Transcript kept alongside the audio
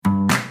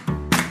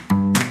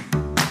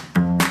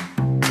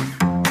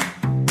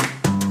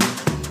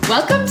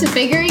Welcome to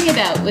Figuring It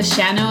Out with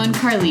Shano and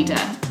Carlita,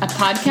 a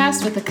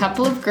podcast with a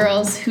couple of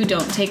girls who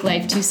don't take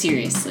life too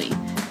seriously.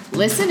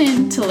 Listen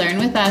in to learn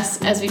with us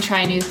as we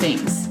try new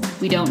things.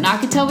 We don't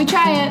knock it till we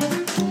try it.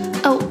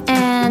 Oh,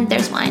 and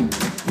there's wine.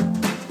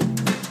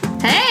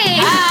 Hey!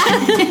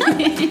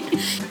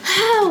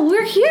 Oh,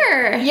 we're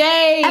here.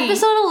 Yay!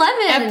 Episode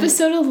 11.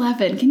 Episode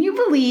 11. Can you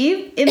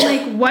believe in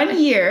like 1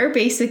 year,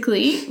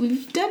 basically,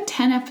 we've done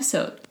 10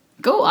 episodes.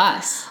 Go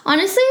us.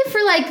 Honestly,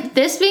 for like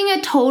this being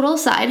a total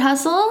side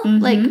hustle,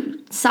 like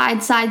side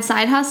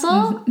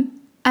hustle,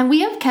 and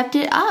we have kept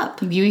it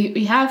up.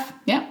 We have.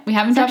 Yeah, we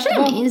haven't It's dropped the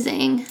actually ball.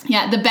 amazing.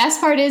 Yeah, the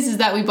best part is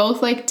that we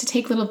both like to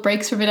take little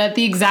breaks from it at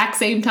the exact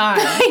same time.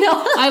 I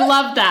know. I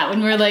love that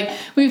when we're like,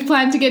 we've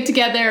planned to get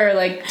together or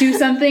like do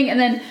something,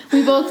 and then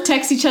we both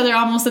text each other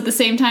almost at the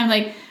same time,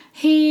 like,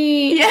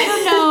 hey, I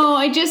don't know,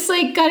 I just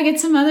like gotta get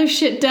some other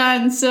shit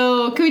done,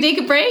 so can we take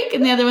a break?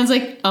 And the other one's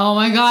like, oh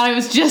my god, I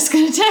was just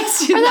gonna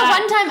text you Or that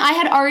one time I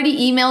had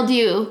already emailed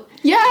you.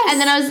 Yes. And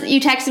then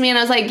you texted me and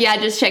I was like, yeah,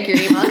 just check your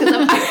email because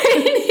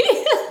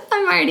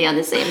I'm already on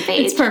the same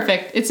page. It's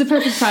perfect. It's a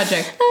perfect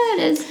project. It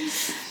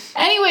is.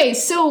 Anyway,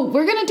 so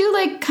we're gonna do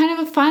like kind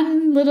of a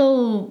fun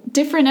little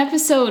different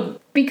episode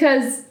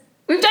because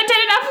we've done 10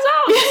 episodes.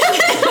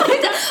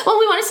 Well,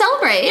 we want to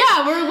celebrate.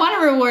 Yeah, we want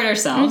to reward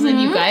ourselves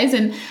and you guys,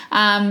 and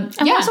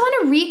We also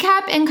want to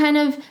recap and kind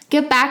of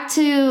get back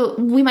to,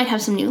 we might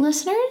have some new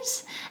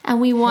listeners,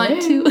 and we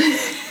want to,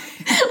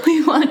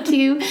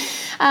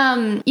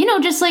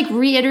 just like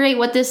reiterate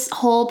what this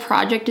whole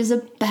project is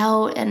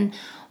about and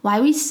why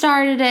we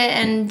started it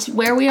and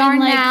where we are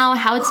like, now,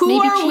 how it's who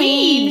maybe are we?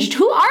 changed.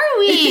 Who are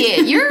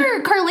we?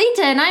 You're Carlita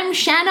and I'm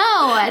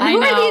Shano. And I who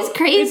know. are these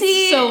crazy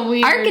It's so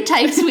weird.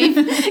 archetypes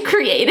we've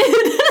created?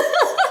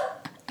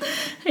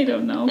 I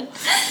don't know.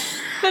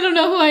 I don't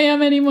know who I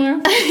am anymore.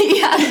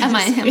 Yeah, am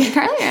I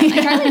Carly or am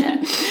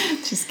I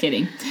Carlita? Just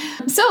kidding.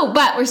 So,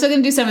 but we're still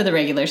going to do some of the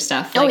regular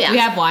stuff. Like, we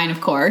have wine,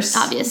 of course.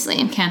 Obviously.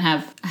 Can't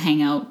have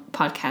a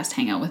podcast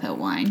hangout without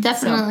wine.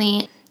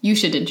 Definitely. So you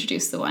should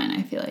introduce the wine,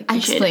 I feel like. I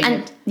should. Explain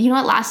And it. you know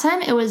what? Last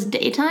time it was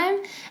daytime,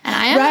 and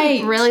I am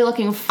Right. really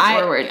looking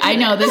forward to I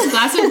know. it. This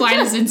glass of wine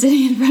has been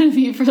sitting in front of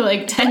me for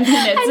like 10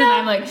 minutes, and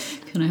I'm like,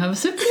 can I have a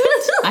sip?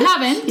 I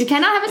haven't. You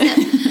cannot have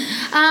a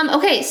sip.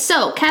 Okay,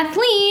 so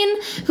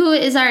Kathleen, who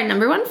is our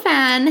number one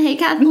fan. Hey,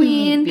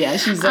 Kathleen. Yeah,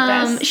 she's the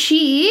best.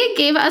 She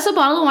gave us a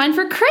bottle of wine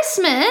for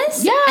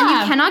Christmas. Yeah. And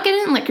you cannot get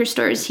it in liquor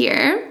stores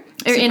here.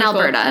 Or in Super cool.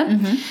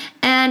 Alberta.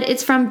 And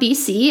it's from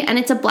BC, and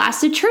it's a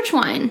Blasted Church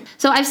wine.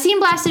 So I've seen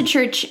Blasted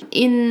Church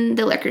in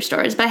the liquor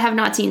stores, but I have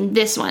not seen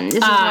this one. This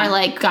is more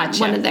like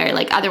gotcha. one of their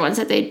like other ones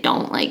that they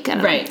don't like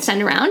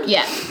send around.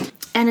 Yeah.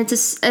 And it's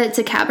a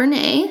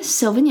Cabernet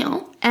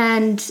Sauvignon,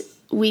 and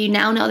we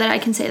now know that I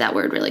can say that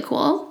word really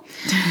cool.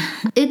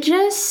 It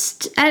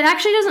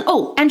actually doesn't.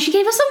 Oh, and she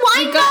gave us a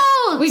wine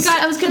note. we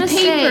got I was gonna the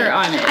paper say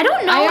on it. I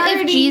don't know I if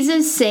already-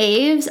 Jesus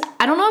saves.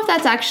 I don't know if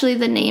that's actually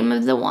the name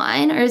of the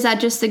wine, or is that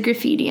just the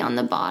graffiti on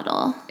the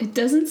bottle? It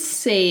doesn't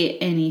say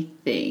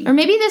anything. Or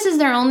maybe this is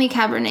their only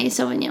Cabernet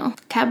Sauvignon.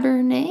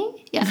 Cabernet?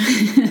 Yeah.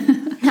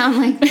 Now I'm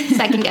like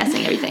second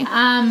guessing everything.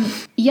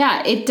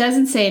 Yeah, it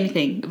doesn't say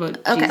anything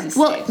about Jesus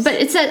saves. But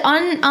it said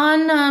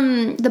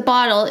on the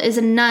bottle is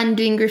a nun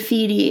doing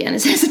graffiti, and it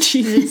says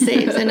Jesus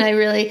saves, and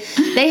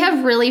they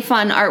have really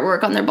fun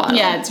artwork on their bottle.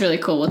 Yeah, it's really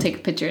cool. We'll take a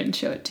picture and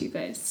show it to you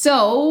guys.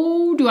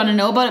 So, do you want to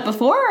know about it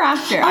before or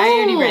after? I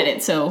already read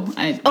it, so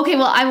Okay,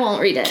 well, I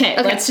won't read it. Okay,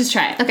 let's just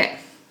try it. Okay.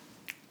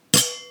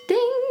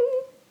 Ding.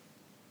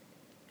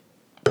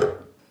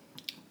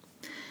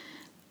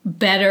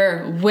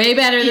 Better, way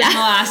better than the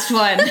last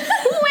one.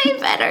 Way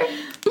better.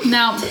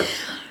 Now,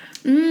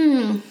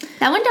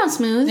 That went down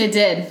smooth. it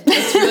did.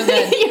 It's real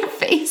good. Your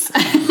face.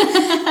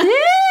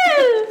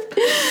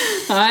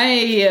 I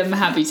am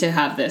happy to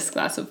have this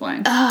glass of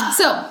wine.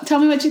 So, tell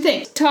me what you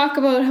think. Talk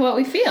about what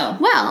we feel.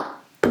 Well,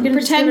 I'm gonna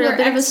Pretend give it we're a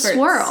bit experts. of a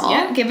swirl.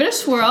 Yeah, give it a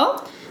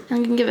swirl.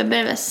 I'm gonna give it a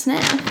bit of a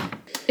sniff.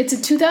 It's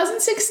a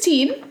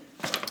 2016.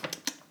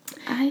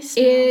 I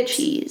smell It's-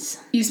 cheese.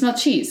 You smell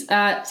cheese. Is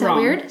that wrong.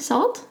 weird?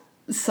 Salt?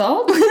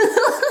 Salt?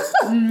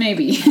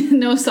 Maybe.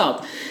 No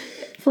salt.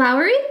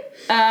 Flowery?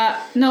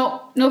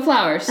 No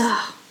flowers.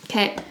 Oh,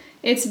 okay.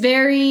 It's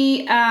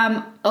very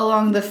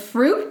along the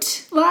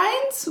fruit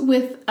lines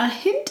with a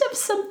hint of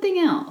something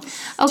else.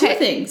 Okay. Two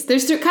things.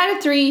 There's kind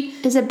of three.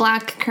 Is it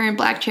black currant,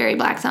 black cherry,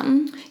 black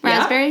something?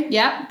 Raspberry?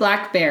 Yeah,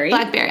 blackberry.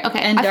 Blackberry. Okay.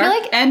 And I dark,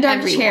 feel like and dark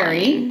every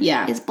cherry. wine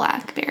Yeah. is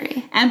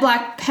blackberry. And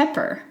black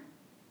pepper.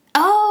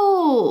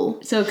 Oh.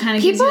 So it kind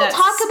of gives you People that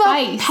talk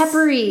about spice.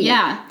 peppery.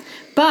 Yeah.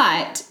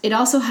 But it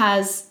also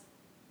has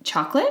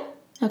chocolate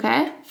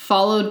Okay.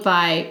 followed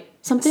by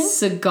Something?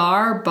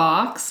 cigar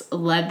box,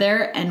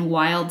 leather, and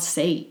wild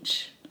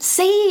sage.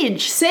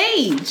 Sage.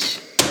 Sage.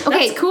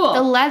 Okay. That's cool.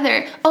 The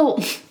leather. Oh.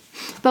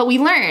 But we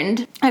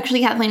learned, actually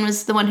Kathleen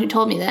was the one who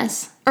told me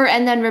this,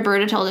 and then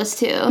Roberta told us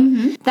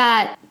too,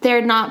 that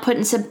they're not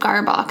putting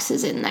cigar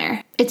boxes in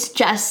there. It's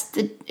just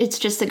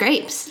the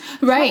grapes.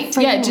 Right.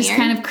 Freaking Yeah, it just weird.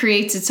 kind of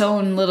creates its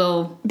own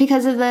little...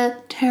 Because of the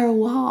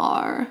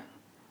terroir.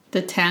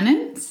 The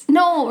tannins?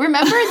 No,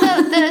 remember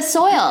the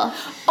soil.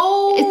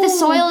 Oh. The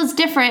soil is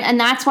different, and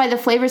that's why the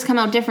flavors come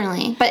out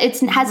differently. But it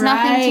has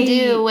nothing to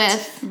do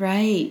with...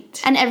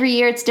 Right. And every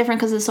year it's different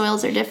because the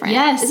soils are different.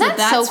 Yes, Isn't that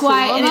that's so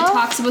why, cool, and it though?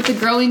 talks about the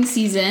growing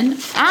season of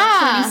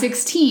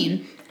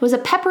 2016. It was a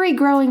peppery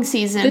growing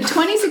season. The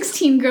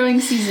 2016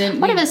 growing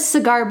season. What of a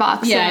cigar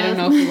box. Yeah, I don't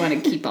know if we want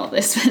to keep all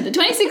this. But the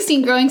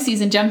 2016 growing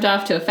season jumped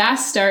off to a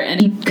fast start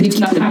and could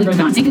keep up the path growing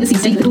on. Sinking the seed,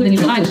 staying the cooler than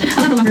usual lives.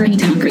 Allow for longer and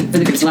to concrete for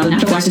the grapes to allow the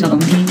natural flowers to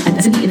develop and maintain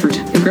acidity and fruit.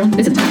 If grown,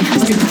 visit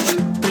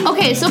the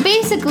Okay, so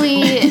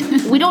basically,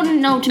 we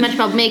don't know too much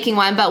about making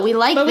wine, but we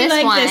like,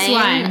 this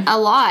wine a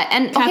lot.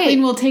 And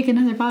Kathleen will take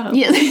another bottle.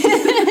 Yeah.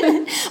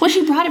 Well,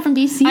 she brought it from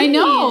BC. I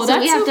know, that's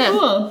we have so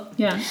cool.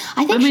 Yeah.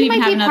 I think she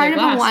might be part of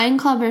a wine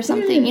club or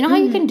something. You know how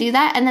you can do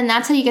that? And then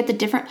that's how you get the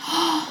different...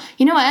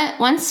 You know what?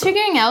 Once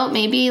figuring out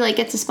maybe like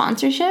it's a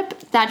sponsorship,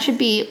 that should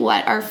be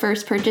what our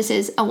first purchase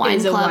is, a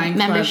wine club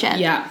membership.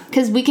 Yeah.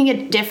 Because we can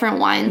get different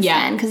wines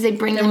then, because they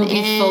bring them in. Then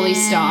we'll be fully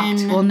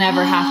stocked. We'll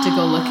never have to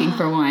go looking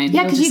for wine.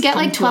 Yeah, because you get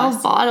like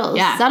 12 bottles.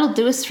 Yeah. That'll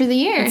do us for the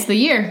year. It's the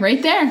year,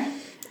 right there.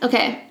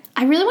 Okay.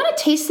 I really want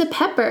to taste the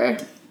pepper.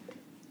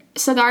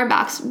 Cigar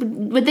box.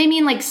 Would they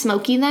mean like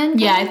smoky then?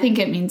 Yeah, I think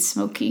it means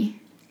smoky.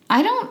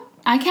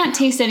 I can't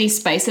taste any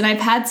spice, and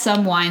I've had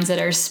some wines that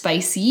are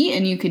spicy,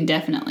 and you can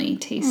definitely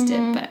taste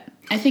it, but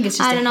I think it's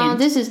just I don't know. hint.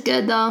 This is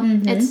good, though.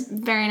 It's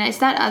very nice.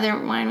 That other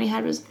wine we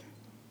had was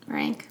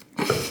rank.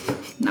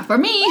 Not for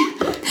me.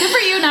 Good for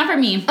you, not for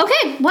me.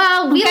 Okay,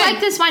 well, we like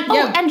this wine. Oh,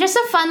 Yeah. and just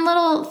a fun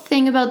little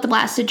thing about the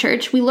Blasted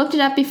Church. We looked it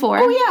up before.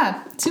 Oh,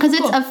 yeah. Because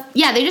it's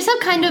they just have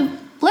kind of,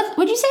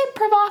 would you say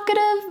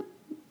provocative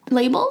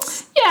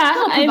labels? Yeah, A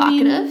little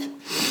provocative.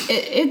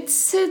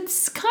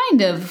 It's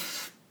kind of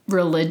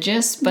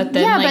religious, but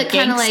then but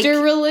kinda gangster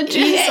religious.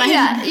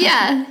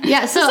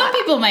 Yeah. So some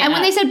people might And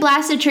not. when they said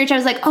Blasted Church, I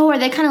was like, oh, are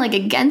they kind of like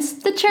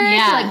against the church?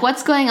 Yeah. Like,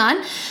 what's going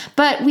on?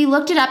 But we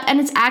looked it up, and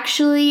it's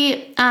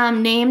actually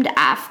named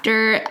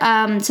after.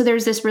 So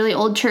there's this really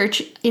old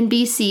church in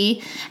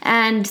BC,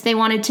 and they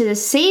wanted to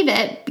save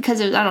it because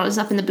it was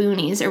up in the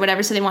boonies or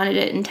whatever. So they wanted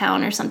it in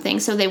town or something.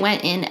 So they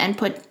went in and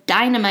put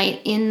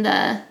dynamite in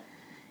the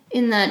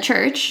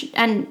church,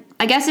 and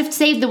I guess if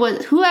saved the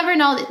wood, whoever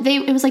knows,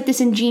 it was like this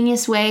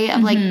ingenious way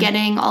of like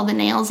getting all the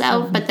nails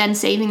out, but then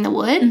saving the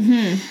wood.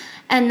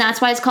 And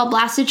that's why it's called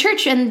Blasted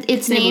Church, and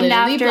it's named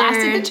after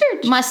blasted the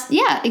church.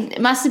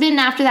 It must have been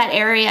after that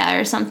area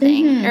or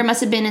something, or it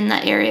must have been in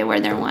the area where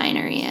their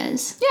winery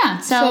is. Yeah,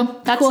 so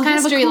that's cool kind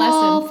of a history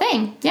cool lesson.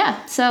 thing.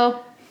 Yeah.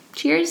 So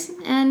cheers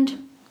and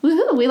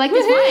woohoo! We like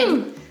this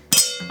wine.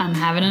 I'm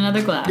having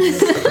another glass.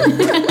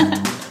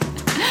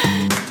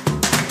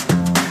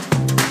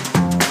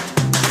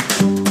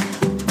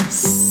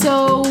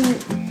 So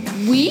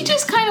we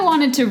just kind of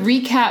wanted to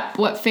recap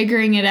what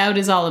figuring it out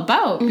is all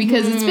about,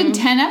 because it's been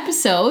 10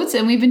 episodes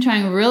and we've been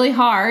trying really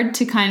hard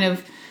to kind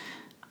of,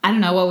 I don't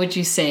know, what would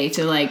you say,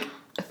 to like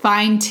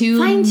fine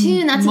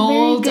tune, that's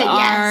mold very good.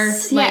 our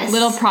Yes.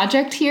 little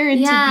project here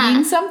into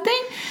being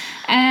something.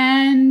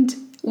 And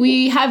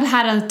we have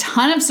had a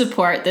ton of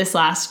support this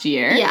last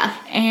year. Yeah.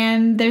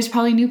 And there's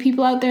probably new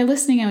people out there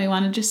listening, and we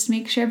want to just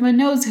make sure everyone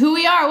knows who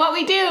we are, what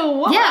we do.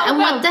 What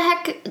What the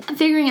heck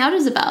figuring out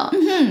is about.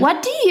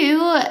 What do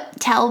you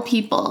tell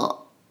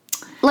people?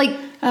 Like,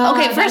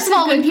 okay, first of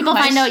all, when people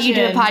find out you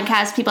do a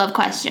podcast, people have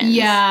questions.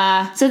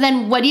 Yeah. So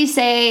then what do you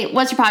say,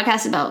 what's your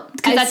podcast about?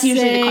 Because that's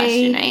usually the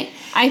question, right?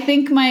 I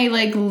think my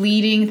like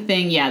leading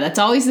thing, that's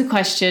always the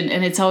question,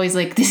 and it's always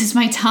like, this is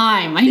my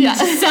time. I need to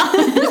sell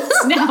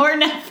this now or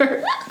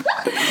never.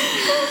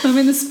 I'm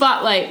in the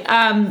spotlight.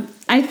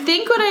 I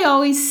think what I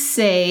always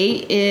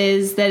say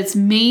is that it's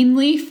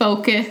mainly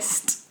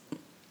focused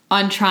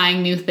on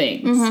trying new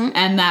things,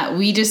 and that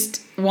we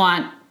just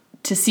want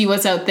to see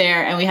what's out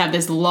there, and we have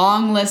this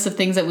long list of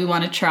things that we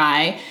want to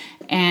try,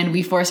 and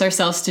we force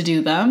ourselves to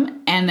do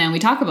them, and then we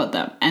talk about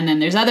them. And then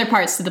there's other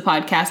parts to the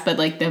podcast, but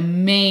like the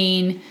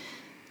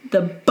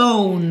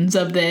bones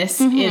of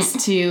this is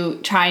to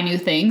try new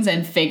things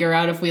and figure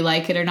out if we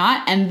like it or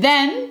not. And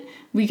then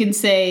we can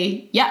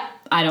say,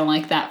 I don't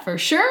like that for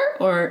sure,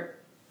 or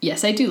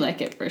yes, I do like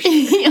it for sure.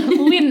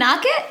 We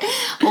knock it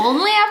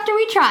only after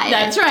we try it.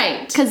 That's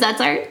right. Because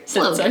that's our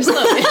slogan. That's our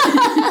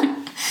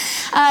slogan.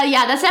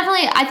 That's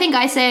definitely, I think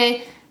I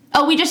say,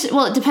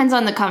 it depends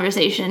on the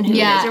conversation, who it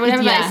is or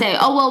whatever, but I say,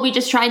 we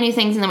just try new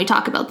things and then we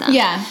talk about them.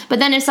 Yeah. But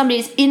then if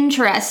somebody's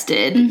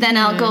interested, then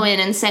I'll go in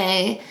and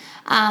say,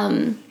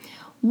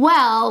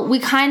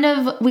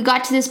 we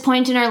got to this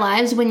point in our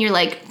lives when you're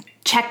like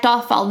checked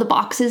off all the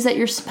boxes that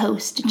you're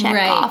supposed to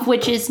check off,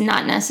 which is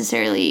not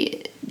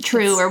necessarily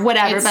true or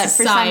whatever, but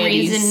for some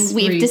reason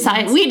we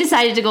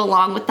decided to go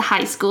along with the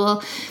high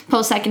school,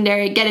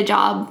 post-secondary, get a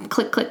job,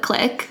 click, click,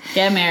 click.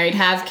 Get married,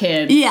 have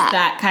kids. Yeah.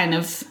 That kind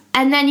of...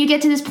 And then you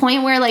get to this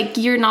point where, like,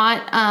 you're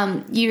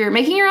not, you're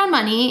making your own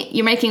money,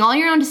 you're making all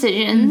your own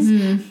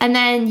decisions, and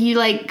then you,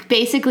 like,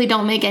 basically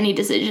don't make any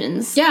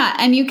decisions. Yeah,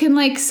 and you can,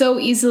 like, so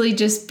easily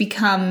just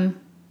become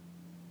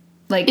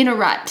like in a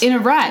rut. Yeah,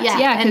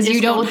 and because you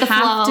just go don't with the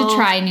have flow. to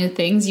try new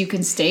things. You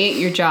can stay at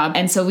your job.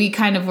 And so we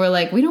kind of were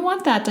like, we don't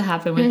want that to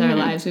happen with our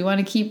lives. We want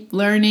to keep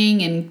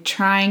learning and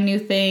trying new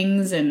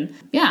things, and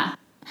yeah.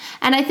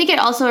 And I think it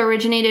also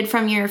originated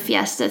from your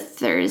Fiesta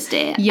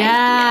Thursday idea.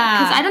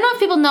 Yeah. Because I don't know if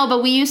people know,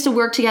 but we used to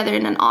work together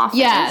in an office.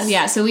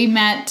 Yeah. So we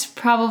met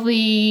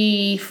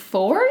probably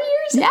 4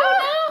 years ago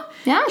now.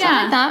 Yeah, something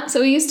like that.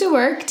 So we used to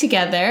work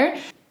together.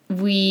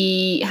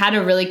 We had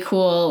a really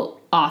cool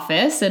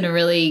office and a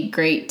really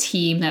great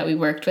team that we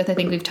worked with. I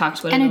think we've talked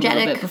about it a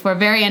little bit before.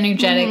 Very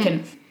energetic.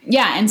 And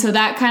yeah, and so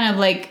that kind of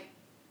like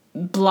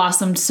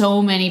blossomed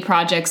so many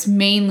projects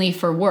mainly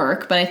for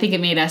work, but I think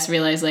it made us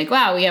realize like,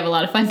 wow, we have a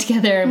lot of fun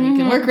together and we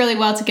can work really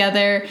well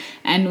together,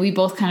 and we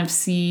both kind of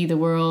see the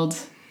world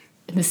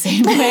in the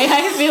same way,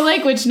 I feel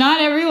like, which not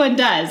everyone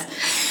does.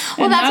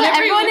 Well, that's what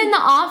everyone in the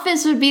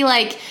office would be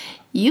like,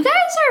 you guys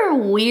are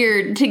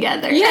weird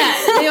together.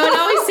 Yeah, they would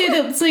always say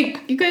that it's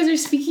like, you guys are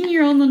speaking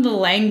your own little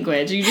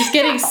language. You're just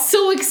getting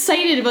so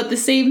excited about the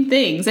same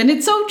things. And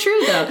it's so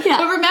true, though. Yeah.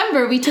 But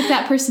remember, we took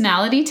that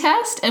personality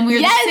test, and we were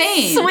the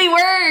same. Yes, we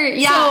were.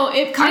 Yeah. So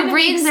it kind our of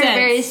brains makes are sense.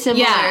 very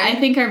similar. Yeah, I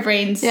think our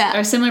brains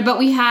are similar. But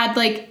we had,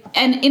 like,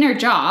 and in our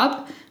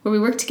job, where we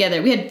worked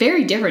together, we had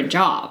very different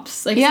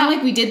jobs. Like, it's not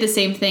like we did the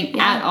same thing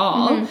at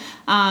all.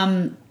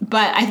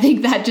 But I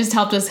think that just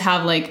helped us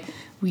have, like,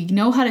 we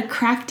know how to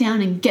crack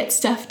down and get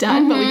stuff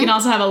done, but we can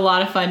also have a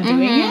lot of fun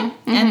doing it.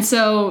 And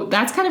so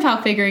that's kind of how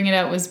Figuring It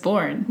Out was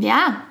born.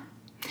 Yeah.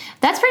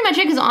 That's pretty much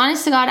it, because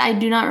honest to God, I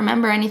do not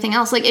remember anything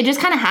else. Like, it just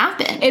kind of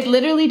happened. It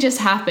literally just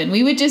happened.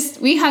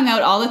 We hung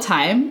out all the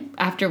time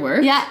after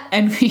work. Yeah.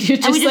 And we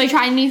just, like,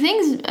 try new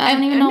things. I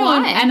don't even know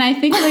why. And I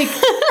think, like,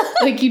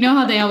 like, you know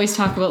how they always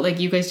talk about, like,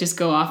 you guys just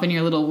go off in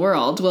your little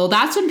world. Well,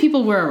 that's when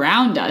people were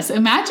around us.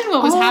 Imagine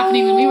what was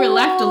happening when we were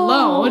left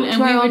alone,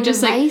 and we would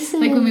just, like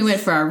when we went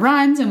for our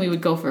runs, and we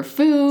would go for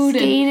food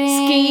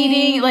and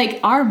skating. Like,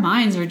 our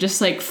minds were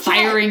just, like,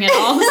 firing at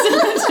all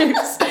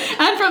cylinders.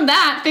 And from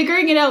that,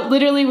 Figuring It Out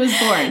literally was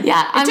born.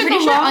 Yeah, I'm pretty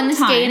sure on the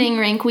time. skating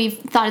rink we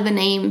thought of the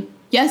name.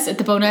 Yes, at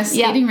the Bonus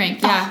skating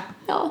rink. Yeah.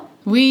 Oh.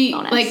 We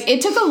Bonus. like,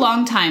 it took a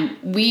long time.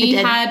 We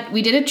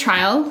did a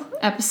trial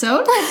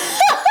episode.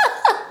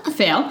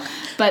 Fail,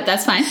 but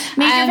that's fine.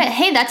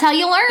 Hey, that's how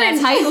you learn.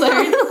 That's how you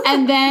learn.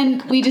 And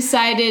then we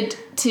decided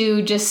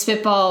to just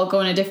spitball,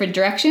 go in a different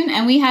direction,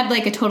 and we had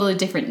like a totally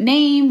different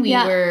name. We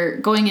were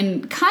going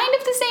in kind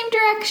of the same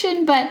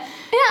direction, but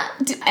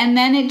and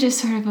then it just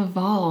sort of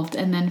evolved,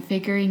 and then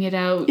Figuring It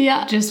Out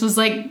just was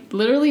like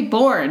literally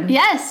born.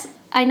 Yes,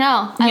 I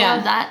know. I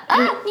love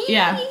that.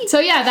 Yeah. So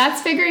yeah,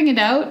 that's Figuring It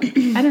Out.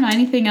 I don't know,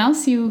 anything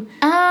else you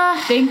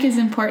think is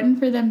important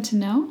for them to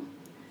know?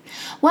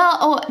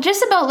 Well,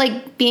 just about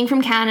like being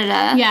from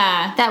Canada.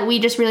 Yeah. That we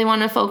just really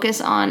want to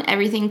focus on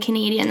everything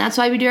Canadian. That's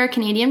why we do our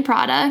Canadian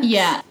product.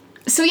 Yeah.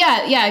 So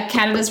yeah,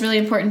 Canada's really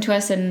important to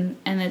us, and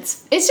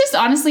it's just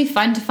honestly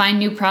fun to find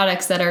new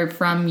products that are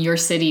from your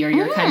city or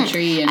your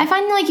country. And I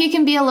find like you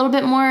can be a little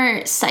bit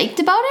more psyched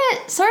about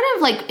it. Sort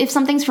of like if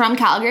something's from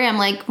Calgary, I'm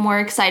like more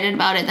excited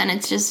about it than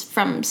it's just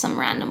from some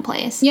random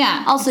place.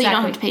 Yeah. Also, you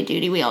don't have to pay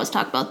duty. We always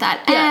talk about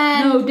that.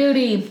 Yeah. And no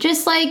duty.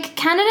 Just like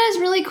Canada is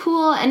really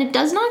cool, and it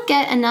does not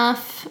get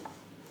enough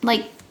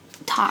like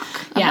talk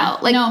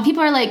about. Like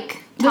people are like.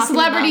 The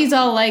celebrities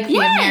all like the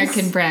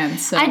American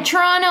brands. So. At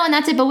Toronto, and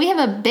that's it. But we have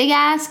a big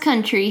ass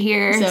country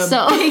here,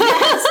 so big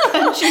ass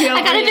country.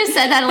 I kind of just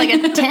said that in like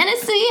a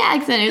Tennessee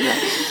accent or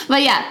something.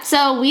 But yeah,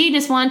 so we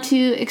just want to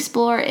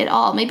explore it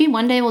all. Maybe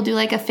one day we'll do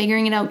like a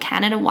Figuring It Out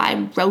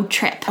Canada-wide road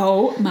trip.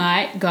 Oh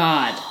my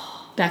God,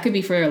 that could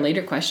be for a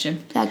later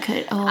question. That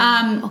could.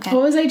 Okay.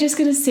 What was I just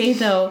gonna say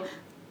though?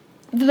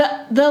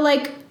 The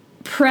like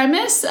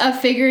premise of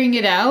Figuring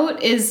It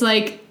Out is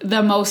like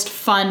the most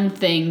fun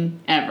thing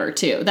ever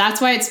too.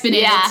 That's why it's been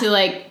able to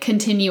like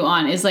continue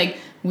on, is like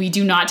we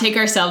do not take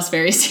ourselves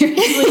very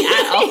seriously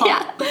at all.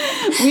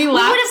 We would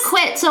have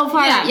quit so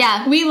far.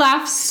 Yeah. We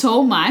laugh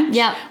so much.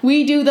 Yeah.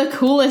 We do the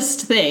coolest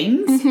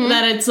things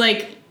that it's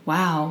like,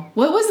 wow.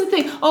 What was the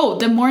thing? Oh,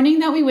 the morning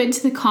that we went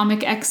to the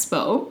Comic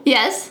Expo.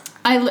 Yes.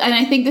 And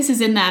I think this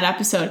is in that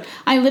episode.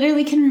 I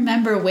literally can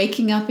remember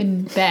waking up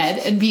in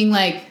bed and being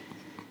like,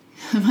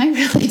 am I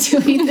really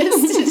doing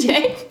this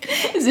today?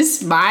 Is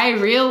this my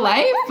real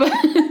life?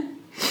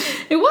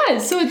 It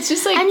was. So it's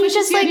just like, and you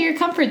just you like out of your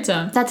comfort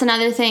zone. That's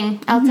another thing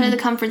outside of the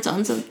comfort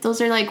zone. So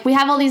those are like, we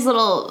have all these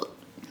little,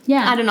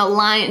 I don't know,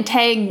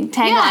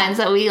 taglines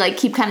that we like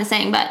keep kind of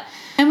saying, but.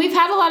 And we've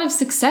had a lot of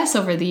success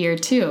over the year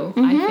too.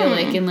 I feel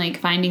like in like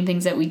finding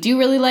things that we do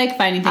really like,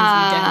 finding things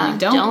we definitely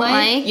don't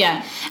like.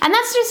 Yeah. And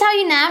that's just how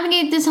you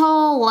navigate this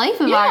whole life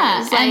of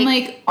ours. And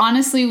like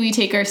honestly, we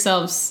take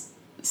ourselves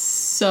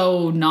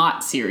so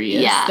not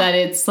serious that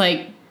it's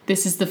like,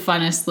 this is the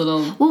funnest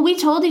little. Well, we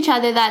told each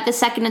other that the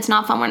second it's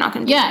not fun, we're not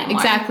going to do it anymore.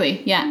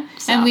 Exactly. Yeah.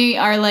 So. And we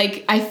are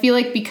like, I feel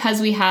like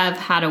because we have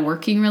had a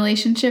working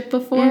relationship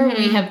before,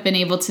 we have been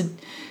able to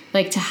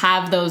like to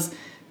have those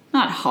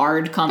not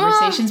hard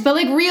conversations, but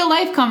like real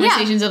life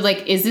conversations of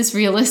like, is this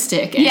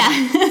realistic?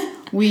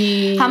 And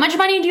How much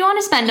money do you want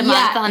to spend a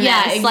month on this?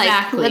 Yeah,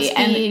 exactly. Like,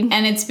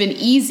 and it's been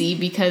easy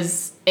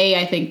because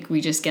A, I think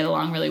we just get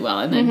along really well,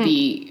 and then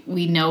B,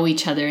 we know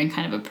each other in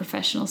kind of a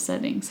professional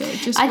setting, so it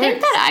just I works.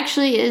 think that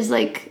actually is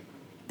like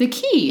the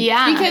key.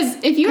 Yeah.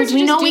 Because if you were to we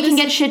just know do we this, can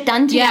get shit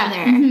done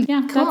together.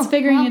 Yeah, Cool. that's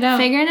figuring it out.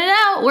 Figuring it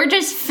out. We're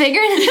just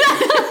figuring it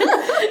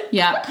out.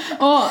 Yeah.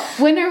 Oh,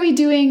 when are we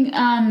doing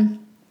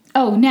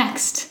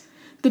next?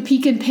 The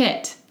Peak and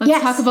Pit.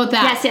 Let's talk about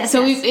that. Yes.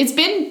 So it's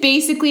been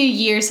basically a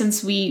year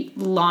since we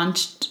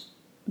launched,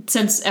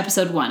 since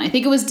episode 1. I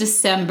think it was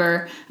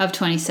December of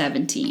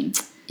 2017.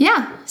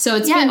 Yeah. So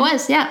it's it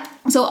was. Yeah.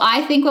 So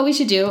I think what we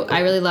should do, I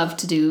really love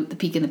to do the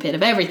Peak and the Pit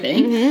of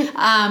everything.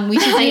 We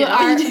should do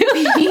our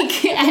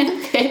Peak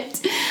and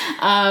Pit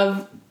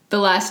of the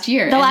last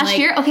year. The last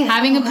year? Okay.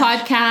 Having a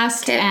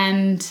podcast,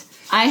 and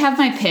I have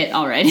my pit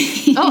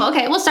already. Oh,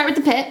 okay. We'll start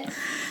with the pit.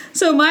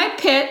 So my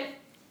pit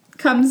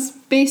comes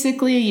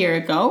basically a year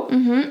ago.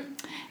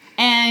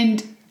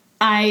 And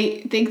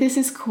I think this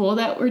is cool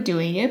that we're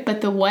doing it, but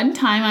the one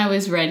time I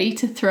was ready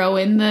to throw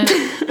in the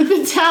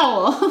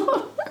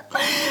towel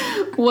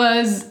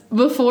was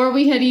before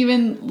we had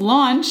even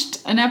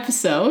launched an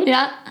episode.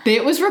 Yeah.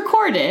 It was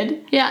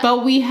recorded. Yeah.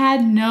 But we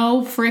had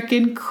no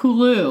freaking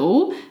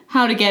clue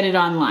how to get it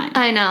online.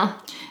 I know.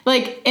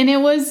 Like, and it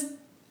was,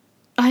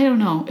 I don't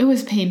know, it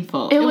was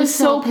painful. It was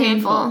so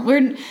painful.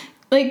 We're,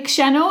 like,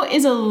 Shano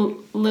is a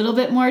little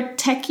bit more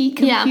techie,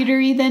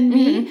 computery than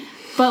me,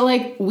 but,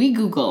 like, we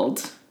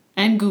Googled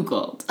and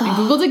Googled and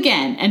Googled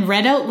again and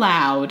read out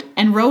loud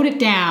and wrote it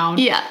down.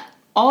 Yeah.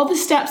 All the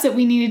steps that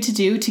we needed to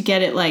do to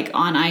get it, like,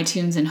 on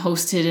iTunes and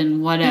hosted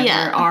and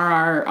whatever,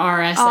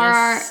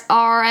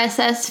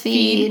 RSS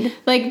feed.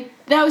 Like,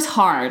 that was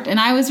hard. And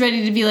I was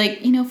ready to be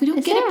like, you know, if we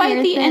don't get it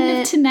by the end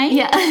of tonight,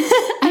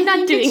 I'm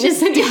not doing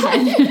this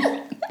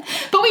again.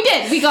 But we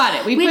did. We got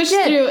it. We pushed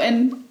through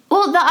and...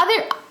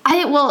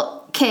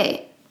 Well,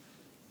 okay.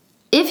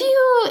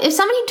 If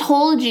somebody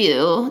told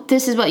you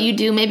this is what you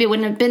do, maybe it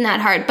wouldn't have been that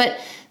hard. But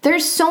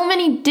there's so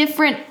many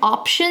different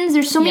options.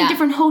 There's so many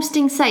different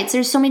hosting sites.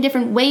 There's so many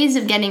different ways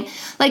of getting...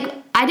 Like,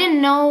 I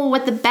didn't know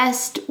what the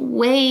best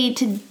way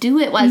to do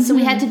it was. So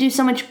we had to do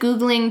so much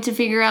Googling to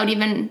figure out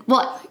even...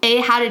 Well,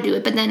 how to do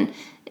it. But then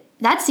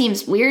that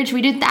seems weird. Should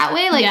we do it that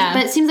way? Like,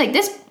 but it seems like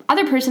this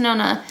other person on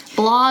a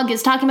blog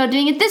is talking about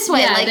doing it this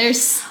way. Yeah, like,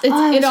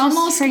 it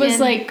almost was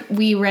like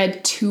we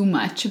read too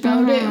much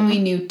about it and we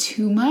knew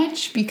too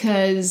much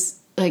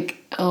because,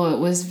 like, it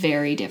was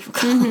very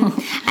difficult.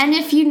 And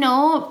if you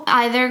know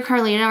either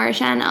Carlina or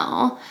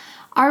Chanel,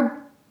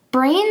 our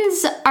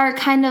brains are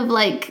kind of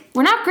like,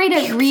 we're not great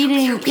at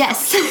reading.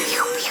 Yes.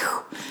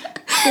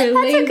 That's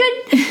a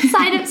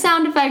good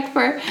sound effect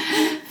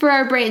for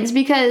our brains,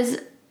 because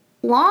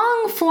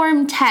long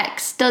form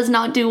text does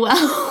not do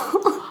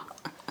well.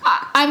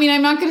 I mean,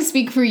 I'm not going to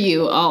speak for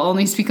you. I'll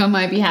only speak on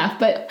my behalf.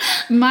 But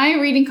my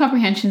reading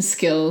comprehension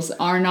skills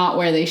are not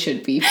where they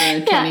should be for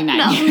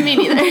 29 years. Me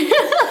neither.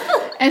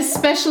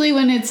 Especially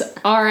when it's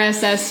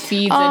RSS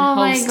feeds and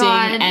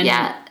hosting and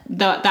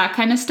that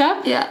kind of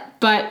stuff. Yeah.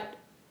 But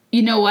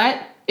you know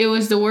what? It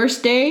was the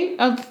worst day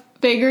of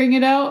figuring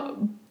it out,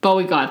 but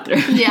we got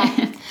through. Yeah.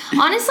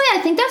 Honestly,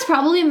 I think that's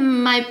probably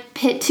my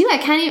pit too. I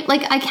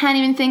can't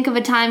even think of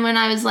a time when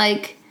I was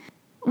like...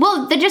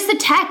 Well, just the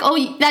tech.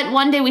 Oh, that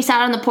one day we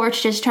sat on the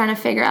porch just trying to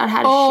figure out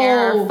how to share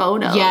our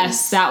photos.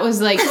 Yes, that was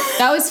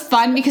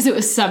fun because it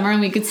was summer and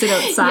we could sit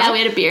outside. Yeah, we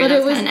had a beer. But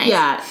it was kind of nice.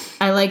 Yeah,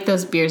 I like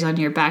those beers on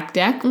your back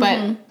deck.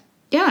 But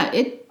yeah,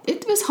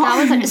 it was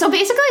hard. So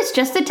basically, it's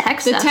just the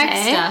tech stuff. The tech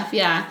stuff,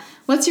 yeah.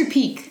 What's your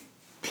peak?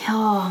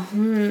 Well,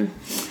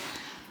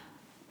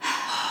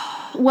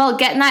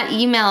 getting that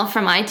email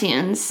from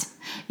iTunes.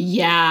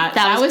 Yeah,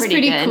 that was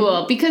pretty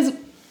cool because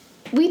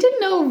we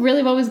didn't know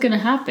really what was going to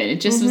happen.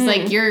 It just was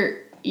like your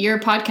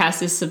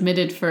podcast is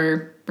submitted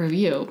for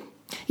review.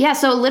 Yeah,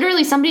 so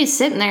literally somebody's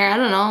sitting there, I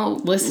don't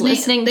know,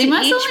 listening they to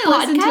must each only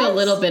podcast, listen to a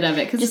little bit of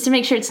it. Just to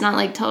make sure it's not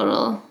like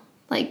total,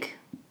 like...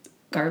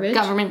 garbage?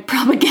 Government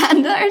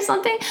propaganda or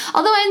something.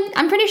 Although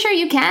I'm pretty sure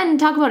you can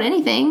talk about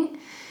anything.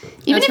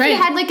 Even if you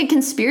had like a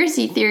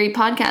conspiracy theory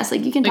podcast,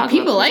 like you can talk about...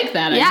 people like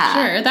that,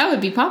 I'm sure. That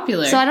would be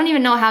popular. So I don't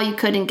even know how you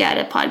couldn't get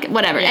a podcast.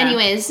 Whatever. Yeah.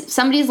 Anyways,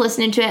 somebody's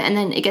listening to it and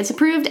then it gets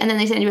approved and then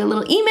they send you a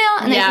little email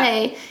and they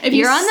say,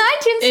 you're on the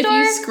iTunes store.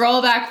 If you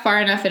scroll back far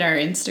enough in our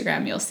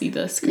Instagram, you'll see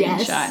the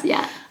screenshot. Yes,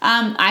 yeah.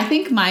 I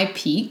think my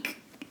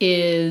peak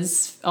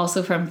is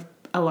also from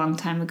a long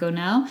time ago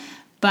now,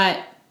 but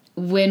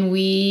when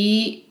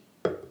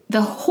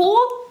the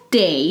whole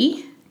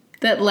day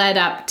that led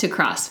up to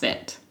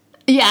CrossFit.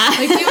 Yeah.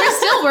 Like, we were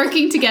still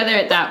working together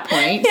at that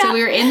point. Yeah. So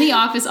we were in the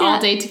office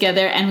all day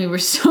together and we were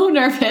so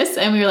nervous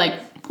and we were like,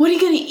 what are you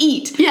going to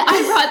eat? Yeah.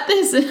 I brought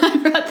this and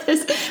I brought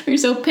this. We were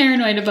so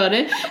paranoid about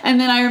it. And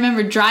then I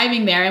remember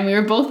driving there and we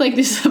were both like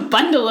just a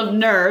bundle of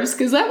nerves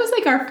because that was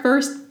like our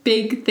first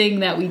big thing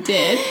that we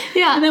did.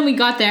 Yeah. And then we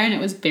got there and it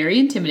was very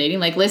intimidating.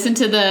 Like, listen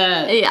to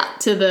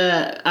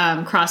the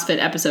CrossFit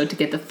episode to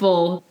get the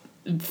full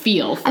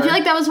feel. I feel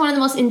like that was one of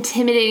the most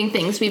intimidating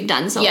things we've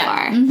done so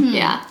far. Mm-hmm.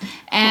 Yeah.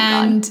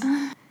 And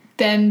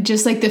then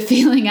just like the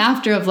feeling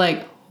after of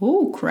like,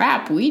 oh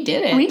crap, we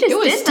did it. It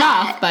was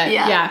tough, that. but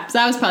yeah, so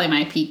that was probably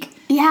my peak.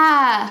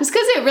 Yeah. Just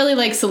because it really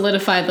like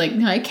solidified, like,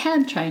 no, I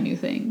can try new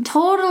things.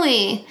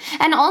 Totally.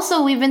 And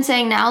also, we've been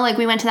saying now, like,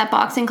 we went to that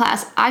boxing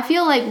class. I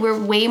feel like we're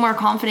way more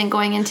confident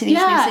going into these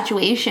new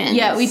situations.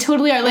 Yeah, we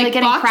totally are. Like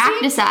getting boxing,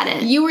 practice at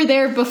it. You were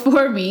there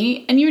before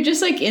me, and you were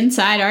just like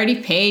inside,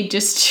 already paid,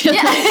 just chilling.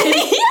 Yeah.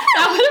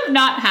 That would have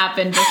not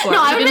happened before. No,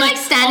 I would have been like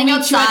standing I'll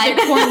meet you outside. at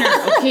the corner,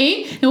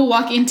 okay? And we'll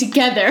walk in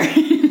together.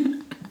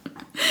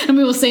 And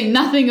we will say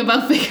nothing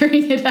about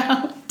figuring it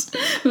out.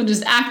 We'll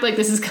just act like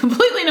this is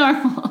completely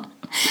normal.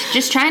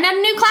 Just trying out a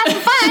new class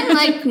of fun,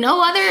 like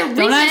no other reason.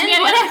 Don't ask me any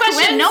other We have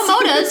questions. no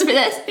motives for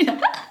this.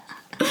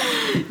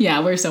 Yeah,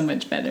 we're so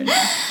much better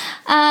now.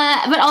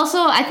 But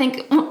also, I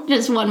think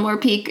just one more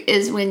peak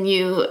is when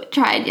you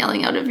tried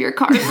yelling out of your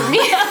car for me.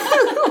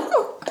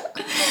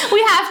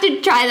 We have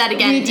to try that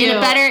again We do. in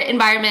a better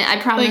environment, I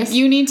promise. Like,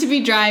 you need to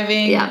be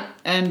driving. Yeah.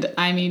 And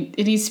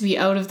it needs to be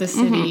out of the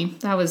city.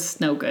 That was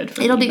no good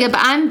for It'll me. be good,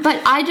 but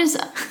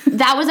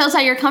that was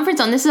outside your comfort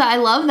zone. I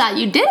love that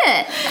you did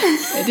it.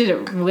 I did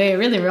it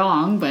really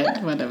wrong,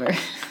 but whatever.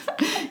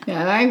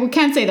 Yeah, I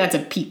can't say that's a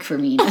peak for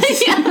me.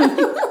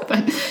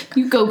 But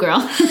you go, girl.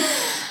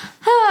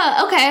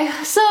 Okay,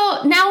 so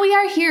now we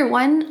are here,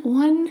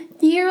 one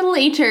year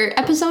later,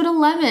 episode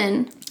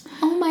 11.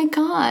 Oh my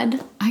god.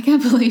 I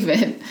can't believe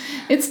it.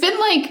 It's been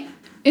like,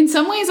 in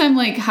some ways I'm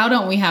like, how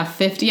don't we have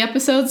 50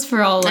 episodes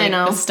for all like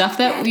the stuff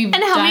that we've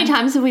done? And how many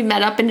times have we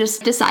met up and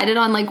just decided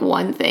on like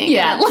one thing?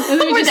 Yeah. And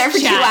then we're there for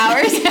 2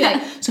 hours. Yeah.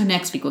 Like, so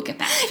next week we'll get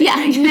that. Yeah,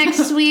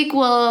 next week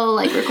we'll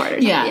like record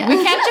it. Yeah. We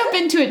can't jump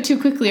into it too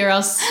quickly or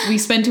else we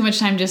spend too much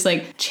time just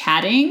like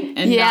chatting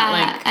and not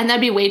like, and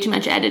that'd be way too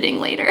much editing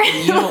later.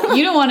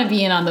 you don't want to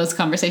be in on those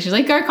conversations.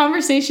 Like our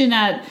conversation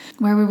at,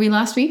 where were we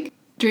last week?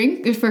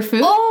 Drink for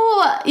food?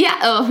 Oh, yeah.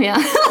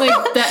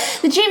 Like that.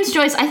 The James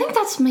Joyce. I think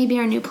that's maybe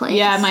our new place.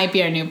 Yeah, it might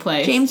be our new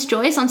place. James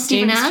Joyce on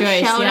Stephen Ash.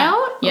 Shout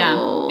out. Yeah.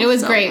 Oh, it was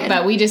so great, good.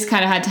 but we just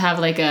kind of had to have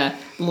like a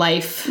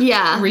life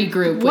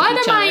regroup with what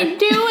each am other. I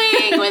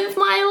doing with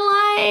my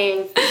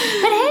life?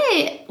 But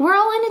hey, we're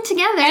all in it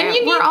together. And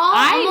we're all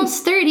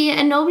almost 30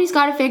 and nobody's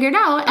got it figured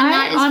out, and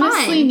that is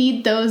honestly fine.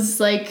 need those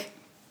like,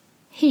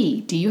 hey,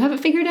 do you have it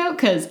figured out?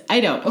 Because I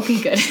don't.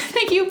 Okay, good.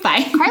 Thank you.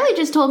 Bye. Carly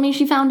just told me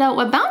she found out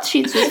what bounce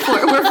sheets were for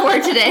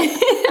today.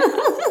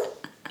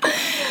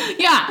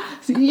 Yeah.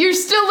 You're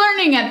still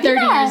learning at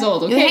 30 years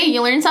old, okay? Hey,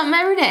 you learn something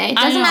every day. It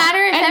I doesn't know.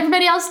 matter if And-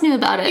 everybody else knew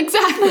about it.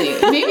 Exactly.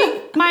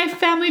 Maybe my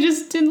family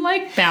just didn't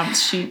like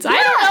bounce sheets. I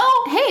don't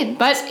know. Hey,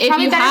 But if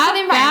probably you better for have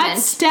the bad environment.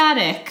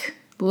 static,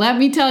 let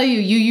me tell you,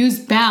 you use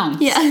bounce.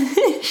 Yeah,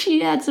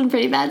 she had some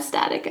pretty bad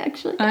static,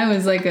 actually. I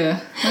was like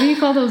what do you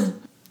call those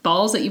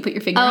balls that you put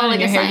your finger on like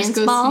and your a hair science just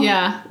goes? ball?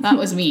 Yeah, that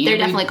was me. They're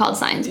definitely called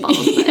science balls.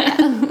 but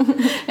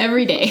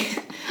every day.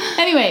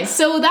 Anyway,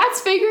 so that's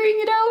figuring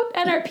it out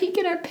and our peak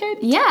and our pit.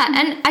 Yeah,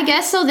 and I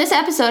guess so this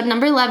episode,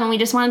 number 11, we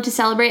just wanted to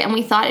celebrate, and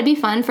we thought it'd be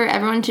fun for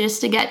everyone to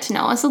get to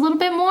know us a little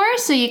bit more,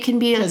 so you can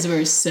be... Because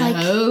we're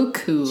so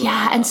cool.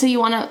 Yeah, and so you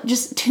want to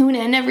just tune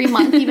in every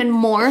month even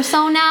more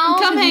so now.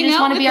 Come hang you just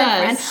out wanna with be our us.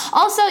 friend.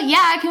 Also,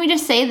 yeah, can we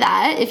just say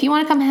that? If you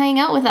want to come hang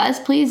out with us,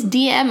 please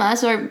DM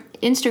us or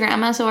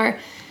Instagram us or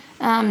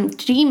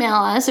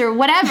Gmail us or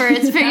whatever.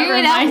 It's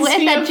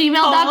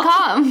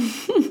figureitoutwith@gmail.com.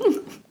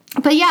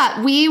 But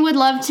yeah, we would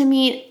love to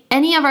meet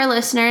any of our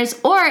listeners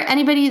or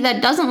anybody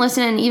that doesn't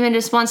listen and even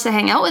just wants to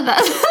hang out with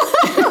us.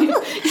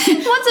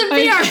 Wants to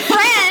be our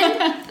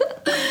friend.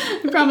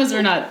 I promise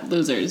we're not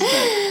losers,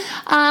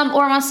 but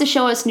Or wants to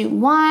show us new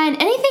wine,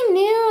 anything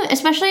new,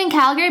 especially in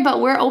Calgary, but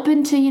we're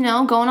open to,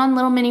 going on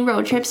little mini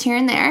road trips here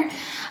and there.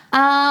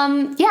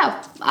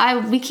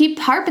 We keep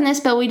harping this,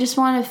 but we just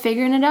want to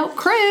figuring it out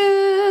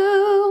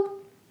crew.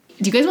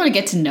 do you guys want to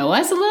get to know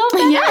us a little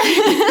bit? Yeah.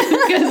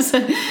 Because,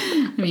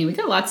 we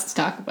got lots to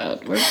talk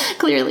about.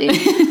 Clearly.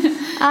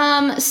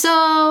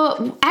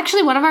 So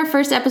actually one of our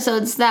first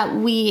episodes that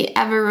we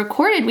ever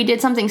recorded, we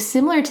did something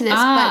similar to this,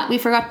 but we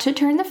forgot to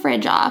turn the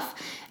fridge off.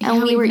 And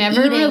Yeah, we were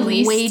never eating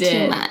released way too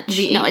it. much.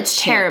 We No, ate it's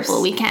chips.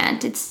 terrible. We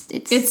can't.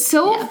 It's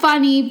so yeah.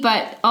 funny,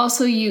 but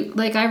also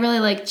I really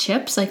like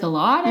chips, like a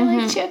lot. I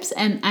like chips,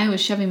 and I was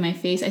shoving my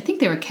face. I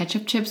think they were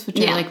ketchup chips, which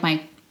are like my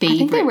favorite. I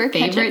think they were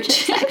ketchup favorite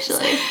chips,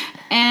 actually.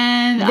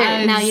 And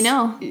Now you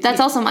know.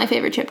 That's also my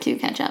favorite chip too,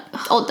 ketchup.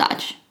 Old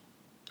Dutch.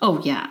 Oh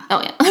yeah.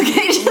 Oh yeah.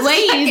 Okay. Just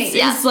Lay's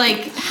yeah. is like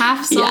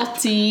half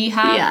salty,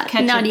 half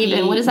ketchup. Not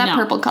even. What is that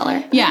purple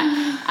color?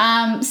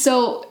 Yeah.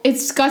 So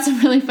it's got some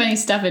really funny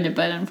stuff in it,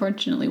 but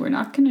unfortunately we're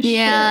not going to share.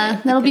 Yeah,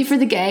 that'll be for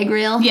the gag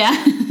reel. Yeah.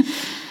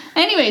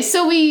 Anyway,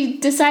 so we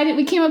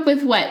came up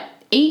with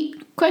 8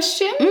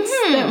 questions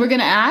that we're going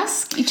to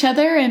ask each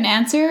other and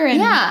answer. And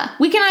Yeah,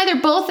 we can either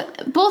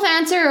both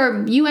answer,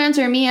 or you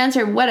answer, or me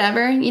answer,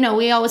 whatever.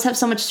 We always have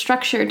so much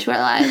structure to our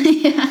lives.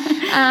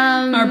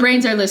 Our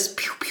brains are just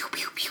pew, pew,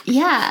 pew, pew.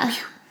 Yeah.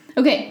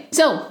 Okay,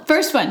 so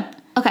first one.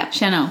 Okay.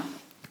 Shano,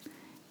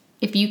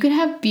 if you could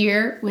have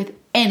beer with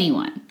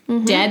anyone,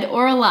 dead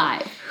or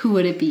alive, who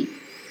would it be?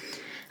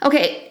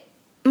 Okay.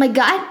 my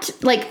gut,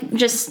 like,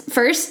 just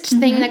first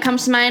thing that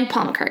comes to mind,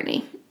 Paul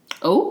McCartney.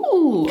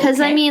 Oh, Because,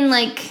 okay. I mean,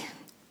 like,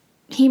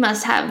 he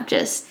must have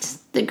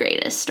just the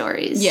greatest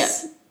stories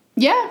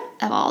Yeah.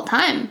 of all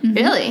time,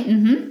 really.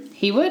 Mm-hmm.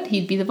 He would.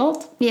 He'd be the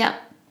vault. Yeah.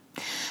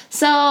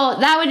 So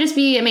that would just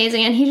be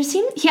amazing. And he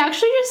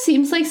actually just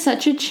seems like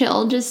such a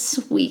chill, just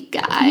sweet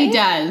guy. He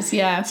does,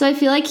 yeah. So I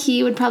feel like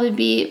he would probably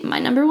be my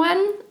number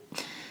one.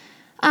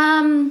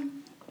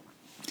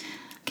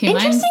 Okay,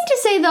 Interesting to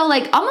say, though,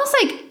 like, almost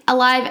like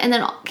alive, and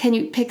then can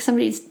you pick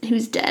somebody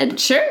who's dead?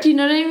 Sure. Do you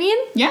know what I mean?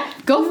 Yeah,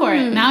 go for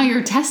it. Now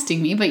you're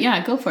testing me, but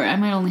yeah, go for it. I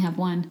might only have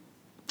one.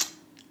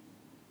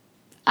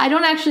 I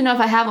don't actually know if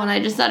I have one. I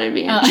just thought it'd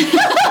be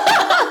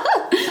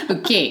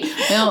Okay.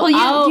 Well,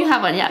 you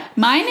have one, yeah.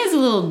 Mine is a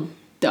little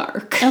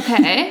dark.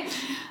 Okay.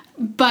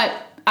 But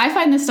I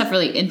find this stuff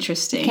really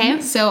interesting.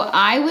 Okay. So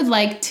I would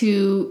like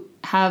to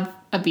have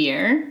a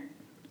beer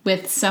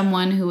with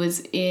someone who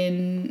was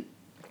in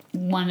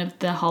one of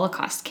the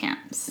Holocaust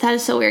camps. That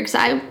is so weird, because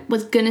I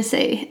was going to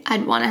say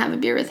I'd want to have a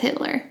beer with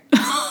Hitler.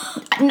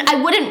 I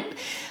wouldn't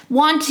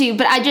want to,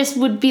 but I just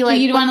would be like,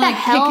 you'd what wanna, the like,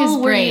 pick hell his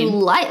were brain. you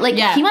like? Like,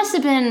 Yeah. he must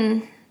have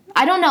been,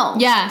 I don't know.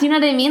 Yeah. Do you know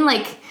what I mean?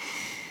 Like,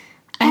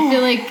 I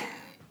feel like,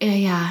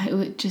 yeah, it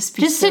would just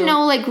be just to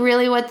know, like,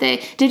 really what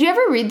did you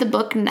ever read the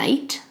book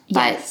Night?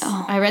 Yes.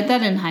 I read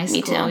that in high school.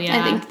 Me too. Yeah.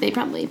 I think they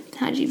probably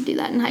had you do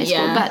that in high school,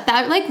 Yeah. but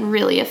that, like,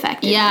 really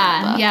affected me.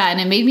 Yeah, and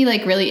it made me,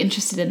 like, really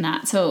interested in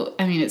that. So,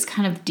 I mean, it's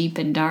kind of deep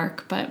and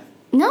dark, but...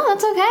 No,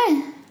 that's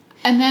okay.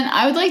 And then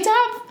I would like to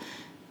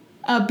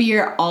have a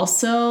beer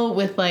also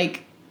with,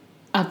 like,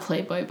 a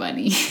Playboy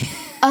bunny.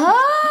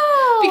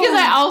 Oh. Because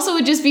I also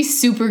would just be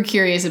super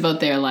curious about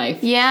their life.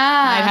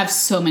 Yeah. I'd have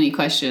so many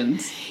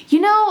questions. You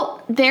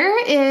know,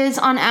 there is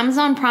on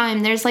Amazon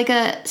Prime, there's like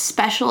a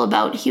special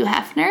about Hugh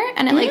Hefner,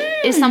 and it like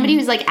is somebody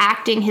who's like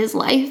acting his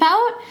life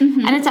out,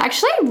 and it's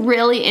actually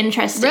really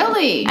interesting.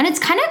 Really? And it's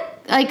kind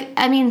of like,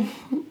 I mean,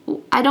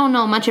 I don't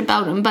know much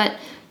about him, but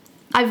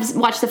I've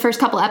watched the first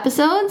couple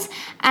episodes,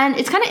 and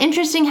it's kind of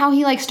interesting how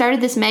he like started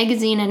this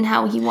magazine and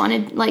how he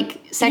wanted like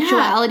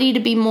sexuality to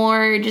be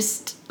more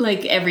just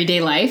Like, everyday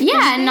life.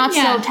 yeah, and not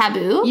Yeah. so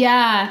taboo.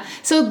 Yeah.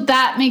 So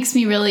that makes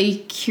me really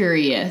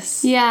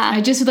curious. Yeah.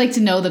 I just would like to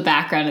know the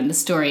background and the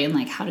story and,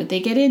 like, how did they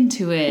get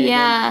into it?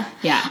 Yeah. And,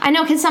 yeah. I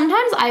know, because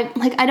sometimes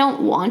I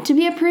don't want to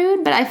be a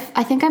prude, but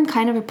I think I'm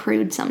kind of a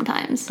prude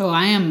sometimes. Oh,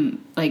 I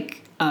am,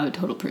 like, a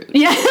total prude.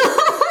 Yeah.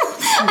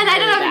 And I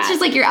don't know if it's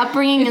just like your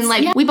upbringing and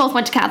like we both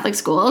went to Catholic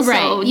school, so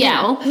Right. you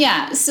Yeah. know.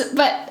 Yeah. So,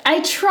 but I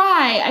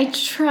try.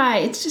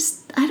 It's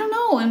just, I don't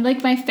know. And,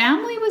 like, my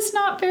family was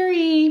not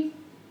very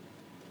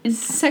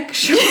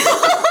sexual.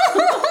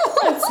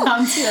 That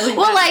sounds really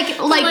Well, bad.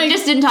 like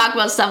just didn't talk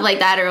about stuff like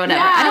that or whatever.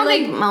 Yeah, I don't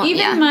like, think well, even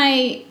yeah.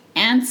 my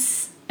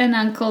aunts and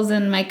uncles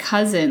and my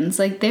cousins,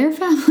 like, their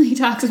family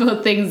talks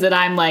about things that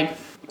I'm like,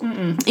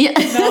 Yeah.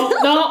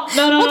 no.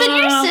 Well, then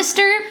your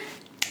sister,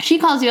 she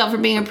calls you out for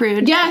being a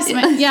prude. Yes,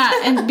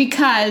 and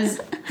because,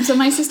 so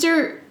my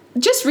sister,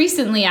 just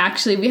recently,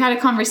 actually, we had a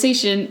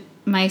conversation,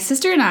 my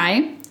sister and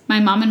I, my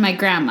mom and my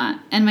grandma,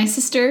 and my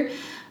sister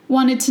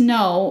wanted to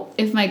know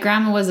if my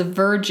grandma was a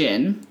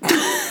virgin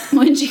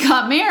when she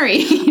got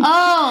married.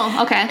 Oh,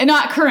 okay. And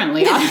not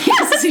currently,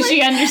 obviously,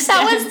 she understands.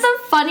 That was the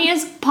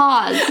funniest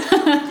pause.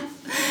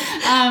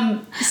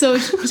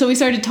 So we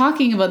started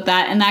talking about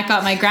that, and that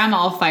got my grandma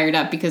all fired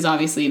up because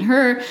obviously in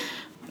her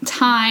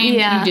time,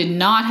 you did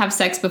not have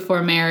sex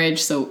before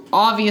marriage, so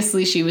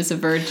obviously she was a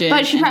virgin.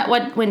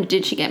 But when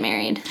did she get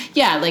married?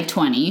 Yeah, like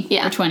 20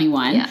 or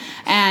 21. Yeah.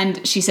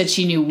 And she said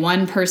she knew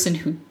one person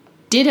who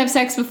did have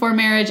sex before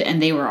marriage,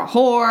 and they were a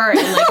whore,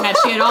 and like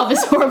she had all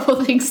this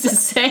horrible things to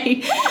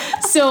say.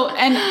 So,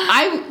 and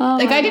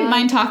I didn't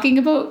mind talking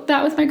about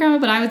that with my grandma,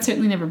 but I would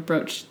certainly never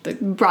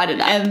Brought it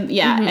up. And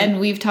and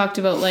we've talked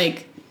about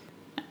like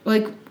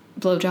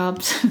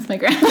blowjobs with my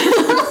grandma.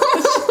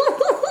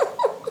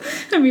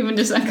 I'm even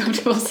just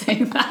uncomfortable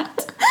saying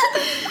that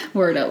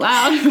word out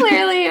loud.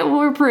 Clearly,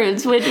 we're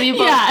prudes. When we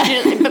both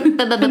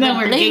And then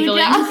we're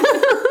giggling.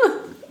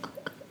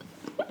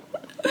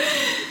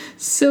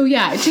 So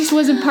yeah, it just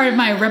wasn't part of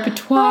my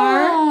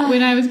repertoire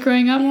when I was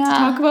growing up to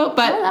talk about.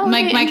 But Well, that would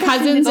be my interesting to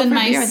cousins go and for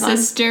my beer with one.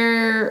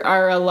 sister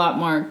are a lot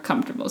more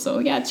comfortable. So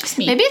yeah, it's just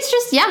me. Maybe it's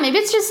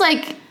just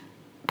like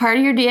part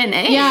of your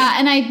DNA. Yeah,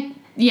 and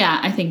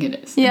I think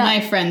it is. Yeah.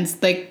 My friends,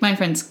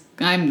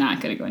 I'm not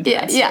gonna go into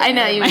Yeah, that. yeah, I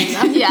know you mean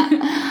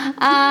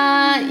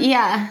that.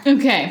 Yeah.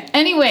 Okay.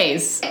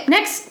 Anyways,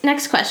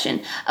 Next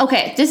question.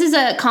 Okay, this is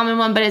a common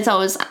one, but it's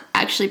always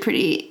actually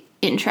pretty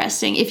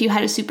interesting. If you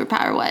had a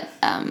superpower,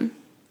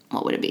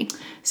 what would it be?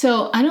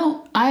 so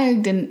I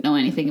didn't know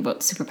anything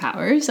about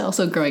superpowers.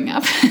 Also, growing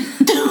up.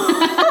 Did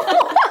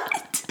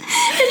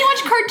you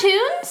watch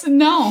cartoons?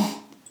 No.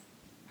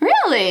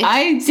 Really?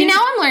 See, now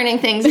I'm learning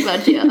things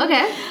about you.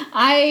 Okay.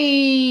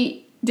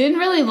 I didn't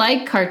really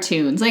like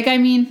cartoons. Like, I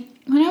mean,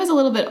 when I was a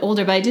little bit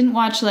older, but I didn't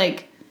watch,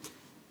 like,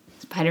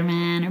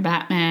 Spider-Man or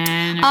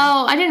Batman.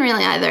 Oh, I didn't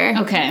really either.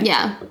 Okay.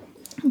 Yeah.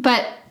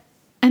 But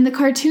And the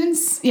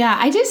cartoons, yeah,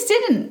 I just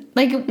didn't.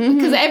 Like,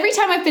 because every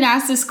time I've been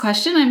asked this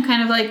question, I'm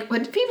kind of like,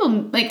 what do people,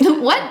 like...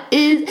 What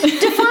is...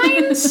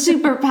 Define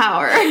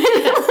superpower.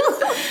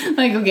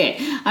 Like, okay,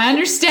 I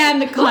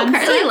understand the concept.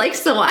 Well, Carly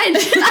likes the wine.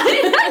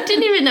 I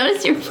didn't even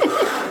notice your...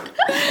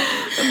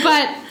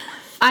 But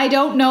I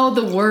don't know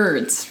the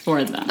words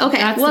for them. Okay,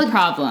 that's the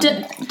problem.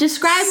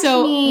 Describe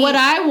so to me... what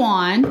I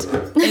want,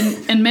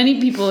 and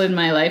many people in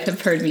my life have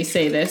heard me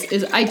say this,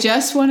 is I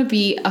just want to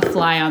be a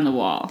fly on the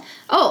wall.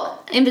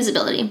 Oh,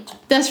 invisibility.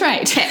 That's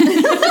right.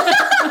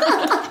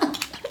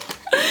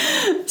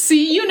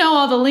 See, you know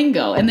all the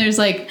lingo, and there's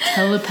like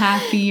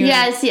telepathy. Or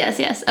yes.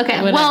 Okay.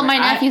 Whatever. Well, my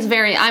nephew's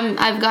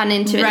I've gotten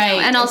into it, right,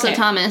 now, and also okay.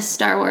 Thomas,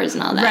 Star Wars,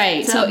 and all that.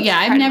 Right. So yeah,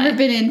 I've never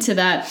been into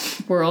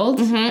that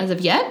world as of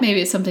yet.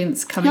 Maybe it's something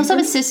that's coming. You also from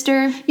have a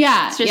sister.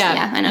 Yeah,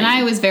 yeah. I know. And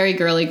I was very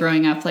girly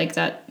growing up. Like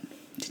that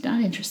did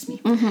not interest me.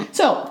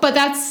 So, but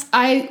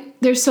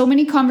there's so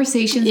many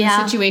conversations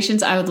and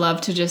situations I would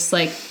love to just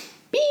like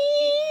be.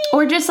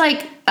 Or just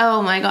like,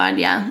 oh my god,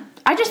 yeah.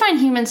 I just find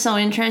humans so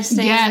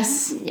interesting.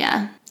 Yes.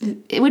 Yeah.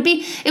 It would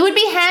be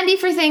handy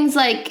for things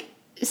like,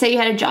 say you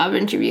had a job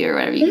interview or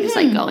whatever, you could just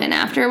like go in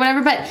after or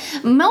whatever, but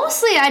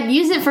mostly I'd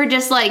use it for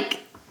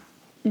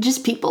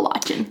just people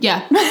watching.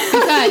 Yeah.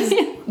 Because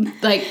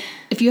like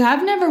if you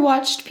have never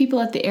watched people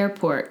at the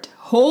airport,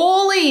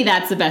 holy,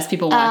 that's the best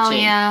people watching.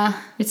 Oh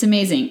yeah. It's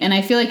amazing. And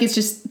I feel like it's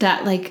just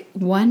that like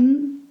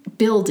one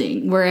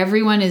building where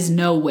everyone is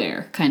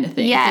nowhere kind of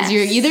thing. Yes. Because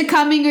you're either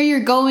coming or you're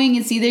going.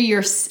 It's either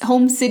your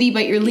home city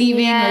but you're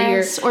leaving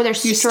or they're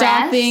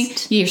stopping.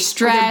 You're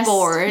stressed. Or they're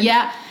bored.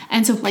 Yeah.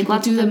 And so like people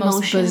do the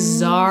most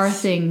bizarre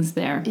things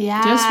there.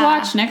 Yeah. Just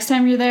watch next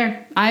time you're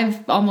there.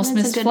 I've almost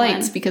missed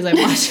flights because I'm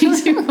watching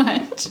too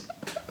much.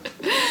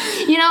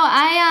 You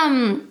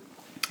know,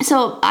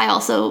 so I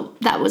also,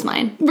 that was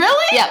mine.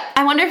 Really? Yep.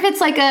 I wonder if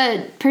it's like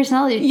a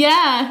personality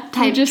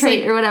type just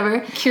trait like or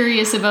whatever.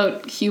 Curious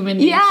about human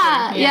nature.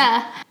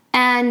 Yeah.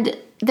 And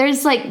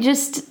there's like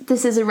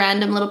this is a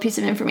random little piece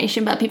of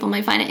information, but people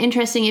might find it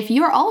interesting if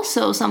you're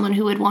also someone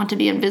who would want to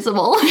be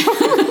invisible.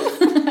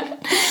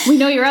 We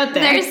know you're out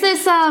there. There's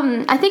this,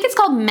 I think it's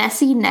called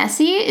Messy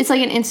Nessie. It's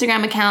like an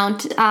Instagram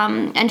account,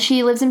 and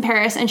she lives in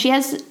Paris, and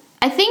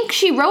I think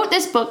she wrote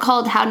this book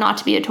called How Not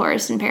to Be a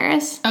Tourist in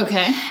Paris.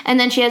 Okay. And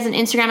then she has an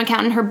Instagram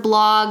account, and her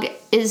blog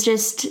is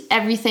just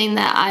everything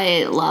that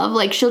I love.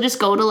 Like, she'll just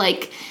go to,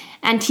 like,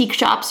 antique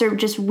shops or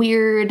just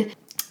weird...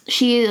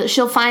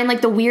 She'll find,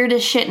 like, the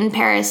weirdest shit in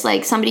Paris,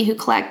 like somebody who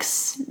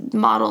collects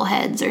model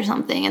heads or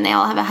something, and they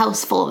all have a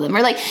house full of them.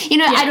 Or, like,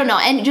 I don't know.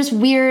 And just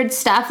weird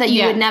stuff that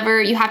you would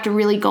never... You have to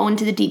really go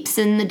into the deeps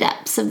and the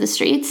depths of the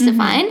streets to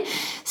find.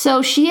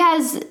 So she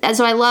has...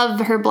 So I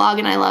love her blog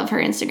and I love her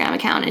Instagram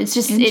account. It's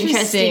just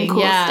interesting,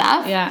 cool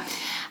stuff. Yeah.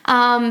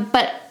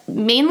 But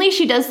mainly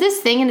she does this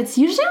thing, and it's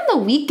usually on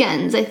the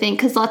weekends, I think,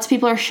 because lots of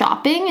people are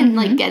shopping and,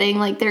 like, getting,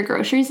 like, their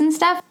groceries and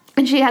stuff.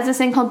 And she has this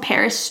thing called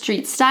Paris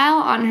Street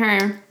Style on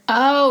her...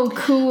 Oh,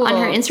 cool. On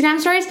her Instagram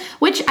stories,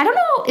 which I don't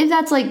know if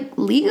that's, like,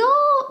 legal,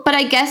 but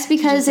I guess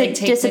because it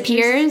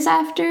disappears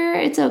after,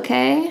 it's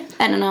okay.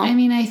 I don't know. I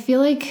mean, I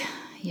feel like...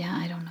 Yeah,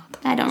 I don't know.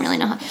 I don't really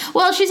know how...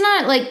 Well, she's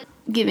not, like,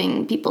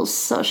 giving people's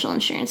social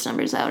insurance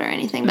numbers out or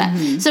anything, but...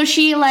 So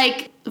she,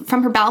 like...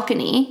 From her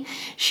balcony,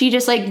 she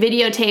just like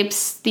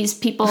videotapes these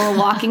people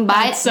walking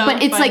by.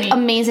 But it's like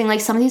amazing. Like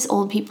some of these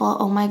old people,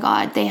 oh my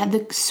god, they have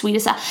the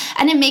sweetest stuff.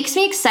 And it makes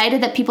me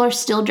excited that people are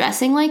still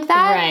dressing like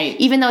that. Right.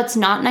 Even though it's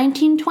not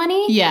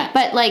 1920. Yeah.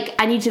 But like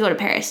I need to go to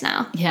Paris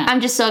now. Yeah.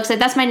 I'm just so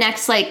excited. That's my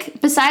next like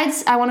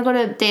besides I want to go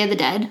to Day of the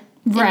Dead.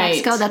 In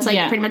Mexico, that's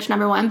like pretty much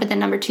number one, but then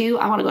number two,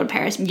 I want to go to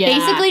Paris. Yeah.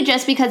 Basically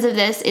just because of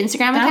this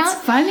Instagram account.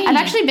 That's funny. I've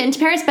actually been to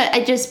Paris, but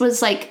I just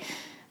was like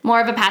more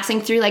of a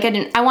passing through. Like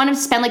I want to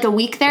spend like a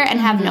week there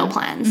and have no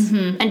plans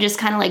and just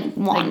kind of like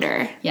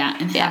wander.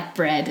 And have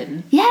bread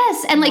and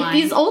yes, and like wine.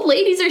 These old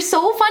ladies are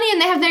so funny,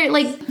 and they have their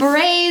like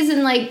berets,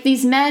 and like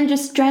these men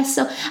just dress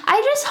so.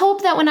 I just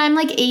hope that when I'm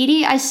like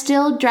 80, I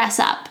still dress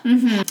up.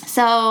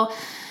 So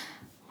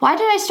why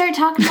did I start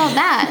talking about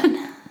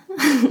that?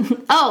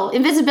 Oh,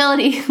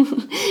 invisibility.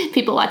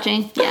 People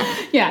watching.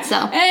 Yeah.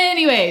 So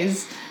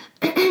anyways.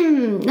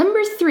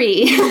 Number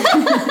 3.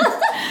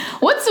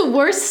 What's the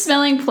worst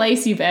smelling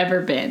place you've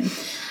ever been?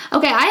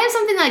 Okay, I have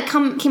something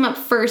that came up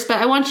first, but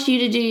I want you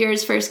to do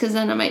yours first because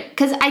then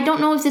because I don't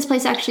know if this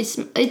place actually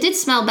it did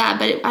smell bad,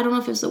 but I don't know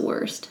if it was the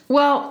worst.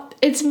 Well,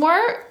 it's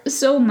more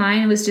so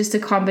mine was just a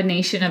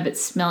combination of it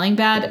smelling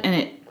bad and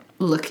it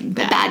looking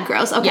bad. Bad,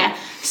 gross. Okay. Yeah.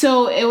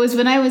 So it was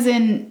when I was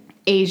in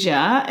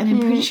Asia, and I'm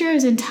pretty sure I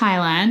was in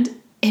Thailand.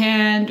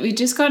 And we'd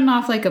just gotten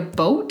off like a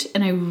boat,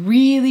 and I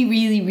really,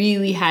 really,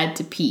 really had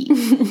to pee.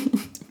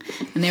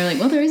 And they were like,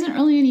 well, there isn't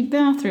really any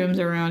bathrooms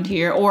around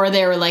here. Or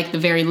they were like the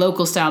very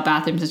local style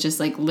bathrooms. It's just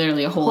like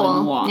literally a hole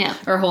in the wall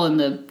or a hole in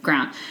the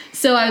ground.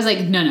 So I was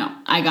like, no,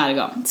 I gotta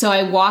go. So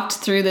I walked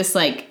through this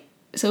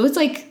so it's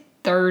like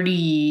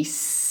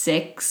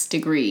 36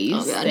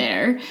 degrees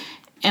there.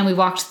 And we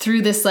walked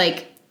through this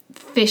like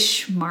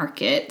fish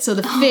market. So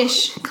the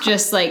fish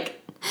just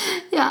like...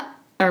 Yeah.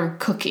 are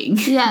cooking,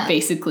 Yeah.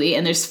 basically,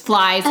 and there's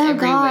flies Oh,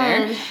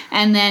 everywhere. God.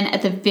 And then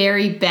at the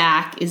very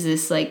back is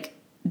this like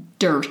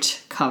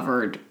dirt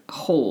covered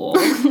hole.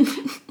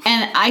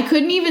 And I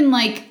couldn't even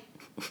like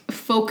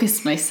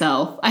focus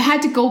myself. I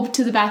had to go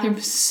to the bathroom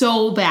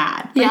so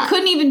bad. But Yeah. I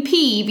couldn't even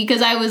pee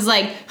because I was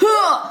like,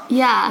 huh!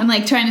 Yeah. And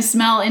like trying to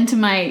smell into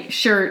my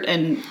shirt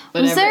and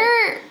whatever. Was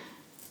there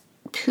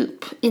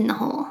poop in the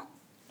hole?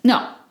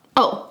 No,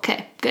 Oh,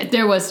 okay, good.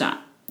 there was not.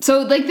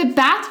 So like the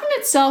bathroom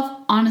itself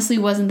honestly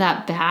wasn't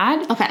that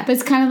bad. Okay. But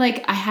it's kind of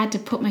like I had to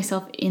put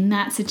myself in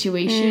that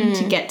situation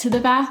to get to the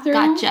bathroom.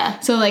 Gotcha.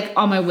 So like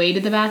on my way to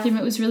the bathroom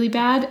it was really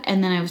bad,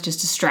 and then I was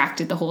just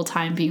distracted the whole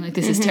time being like,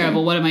 this is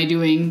terrible. What am I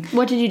doing?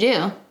 What did you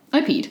do?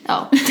 I peed.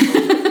 Oh.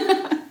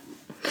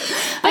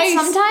 But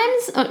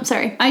sometimes, oh,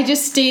 sorry. I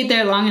just stayed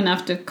there long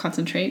enough to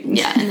concentrate.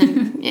 Yeah, and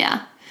then,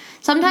 yeah.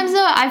 Sometimes,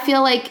 though, I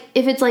feel like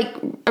if it's, like,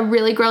 a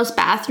really gross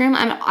bathroom,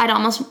 I'd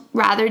almost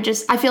rather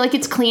just... I feel like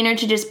it's cleaner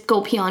to just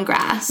go pee on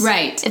grass.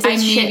 Right. If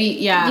it's shit.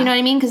 Yeah. You know what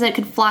I mean? Because it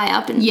could fly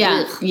up and...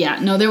 Yeah. Ugh. Yeah.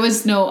 No, there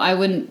was no... I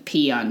wouldn't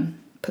pee on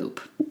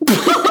poop.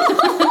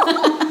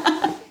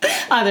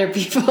 Other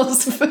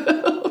people's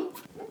poop.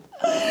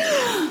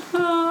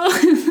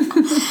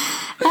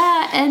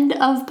 End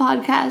of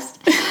podcast.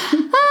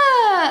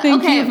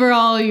 Thank okay. you for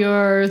all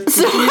your things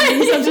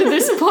up to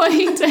this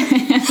point. I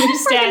We're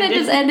understand gonna it.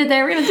 just end it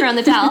there. We're gonna throw in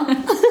the towel.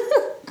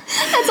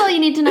 That's all you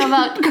need to know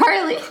about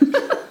Carly.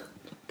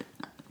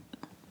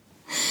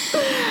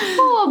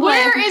 Oh boy.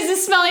 Where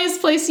is the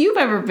smelliest place you've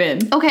ever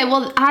been? Okay,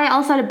 well, I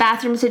also had a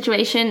bathroom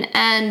situation,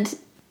 and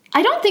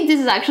I don't think this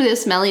is actually the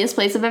smelliest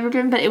place I've ever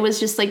been, but it was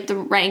just like the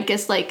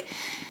rankest, like,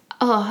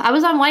 I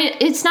was on White,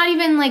 it's not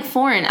even like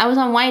foreign. I was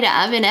on White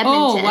Ave in Edmonton.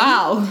 Oh,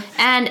 wow.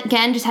 And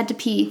again, just had to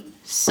pee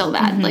so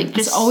bad. Like,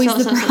 just That's always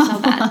so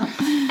bad.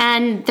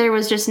 And there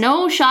was just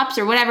no shops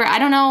or whatever. I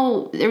don't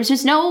know. There was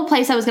just no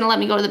place that was going to let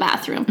me go to the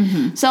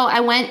bathroom. So I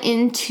went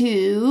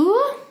into,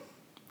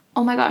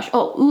 oh my gosh,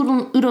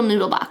 Oodle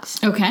Noodle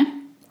Box, Okay.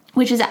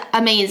 which is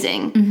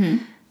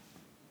amazing.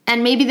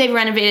 And maybe they've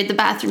renovated the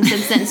bathroom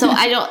since then. So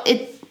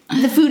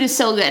the food is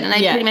so good. And I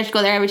pretty much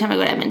go there every time I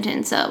go to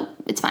Edmonton. So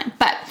it's fine.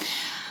 But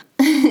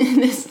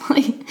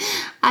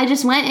I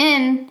just went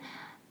in,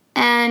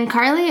 and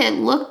Carly, it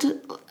looked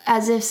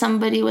as if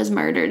somebody was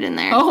murdered in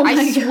there. Oh my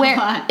I swear.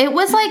 God. It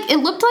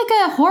looked like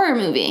a horror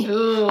movie.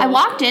 Ooh. I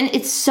walked in,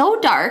 it's so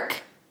dark.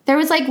 There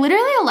was like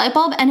literally a light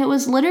bulb, and it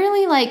was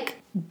literally like,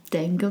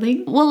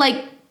 Dangling? well,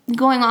 like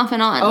going off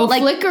and on. Oh,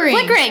 like flickering.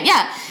 Flickering,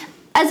 yeah.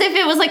 As if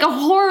it was like a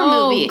horror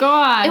movie. Oh,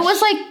 gosh. It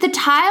was like the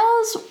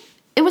tiles,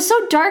 it was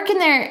so dark in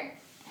there.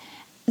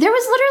 There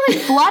was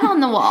literally blood on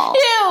the wall.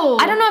 Ew.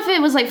 I don't know if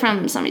it was like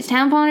from somebody's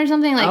tampon or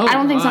something. Like, Oh, I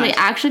don't think gosh. somebody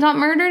actually got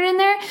murdered in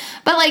there.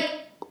 But like,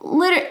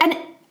 and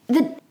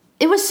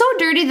it was so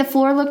dirty. The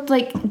floor looked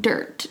like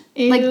dirt.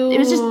 Like, it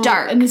was just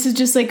dark. And this is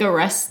just like a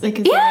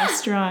Yeah.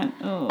 restaurant.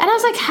 Oh. And I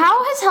was like,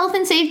 how has health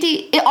and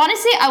safety...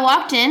 honestly, I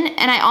walked in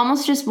and I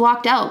almost just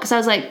walked out because I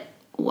was like,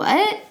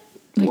 what?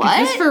 Like, what?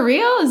 Is this for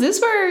real? Is this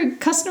where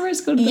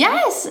customers go to the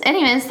Yes.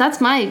 Anyways, that's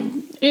my...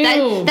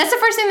 Ew. That's the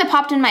first thing that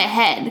popped in my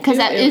head because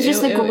that Ew, is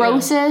just ew, the ew, ew.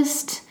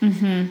 grossest.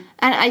 And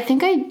I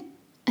think I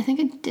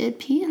did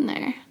pee in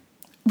there.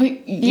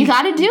 But You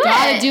gotta do it.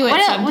 Gotta do it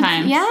What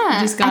sometimes. yeah.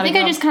 You just gotta I think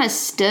go. I just kind of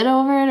stood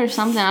over it or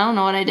something. I don't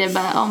know what I did,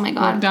 but oh my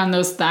god. Worked on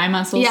those thigh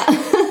muscles. Yeah.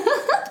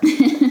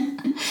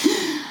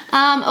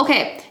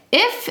 Okay.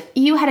 If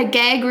you had a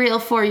gag reel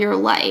for your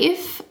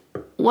life,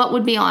 what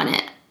would be on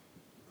it?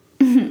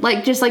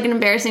 Like, just like an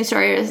embarrassing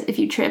story, or if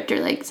you tripped or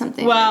like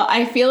something. Well,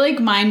 I feel like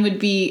mine would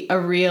be a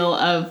reel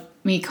of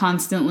me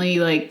constantly,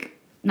 like,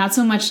 not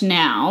so much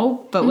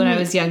now, but when I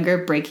was younger,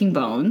 breaking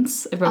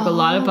bones. I broke a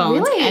lot of bones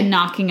really? and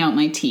knocking out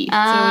my teeth. So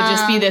it would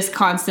just be this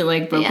constant,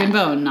 like, broken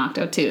bone, knocked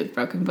out tooth,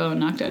 broken bone,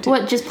 knocked out tooth.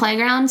 What, just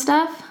playground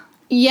stuff?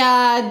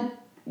 Yeah,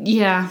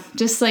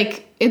 just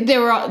like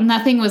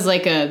nothing was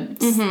like a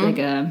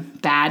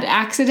bad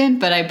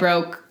accident, but I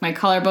broke my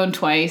collarbone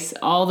twice,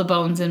 all the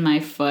bones in my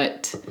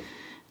foot.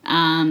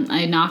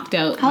 I knocked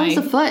out How was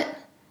the foot?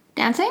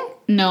 Dancing?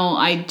 No,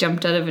 I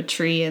jumped out of a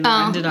tree and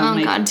landed on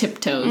my God.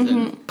 tiptoes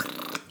and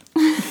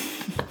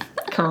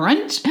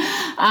crunch.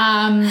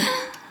 And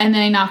then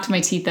I knocked my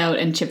teeth out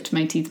and chipped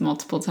my teeth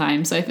multiple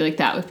times. So I feel like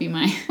that would be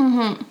my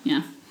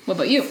yeah. What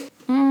about you?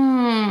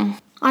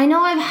 I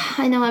know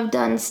I've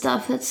done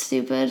stuff that's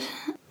stupid.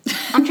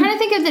 I'm trying to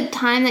think of the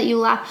time that you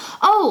laughed.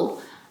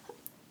 Oh,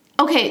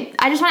 okay.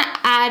 I just want to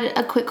add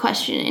a quick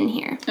question in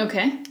here.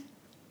 Okay.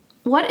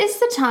 What is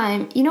the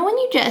time, when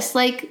you just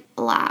like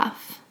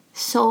laugh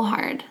so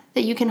hard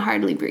that you can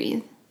hardly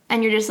breathe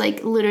and you're just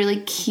like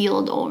literally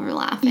keeled over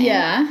laughing?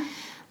 Yeah.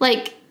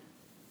 Like,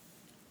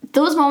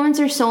 those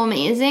moments are so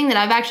amazing that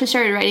I've actually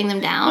started writing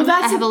them down. Well,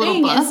 that's I have the a little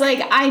thing. book. It's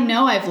like I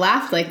know I've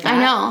laughed like that. I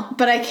know.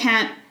 But I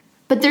can't.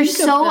 But they're think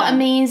of so them.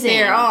 amazing.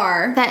 They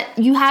are. That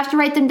you have to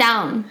write them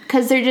down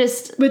because they're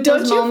just. But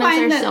don't those you moments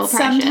find are that so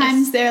precious.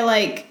 sometimes they're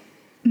like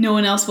no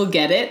one else will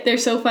get it? They're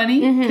so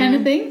funny, kind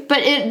of thing.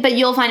 But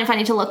you'll find it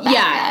funny to look back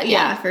at.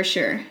 Yeah, for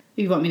sure.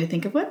 You want me to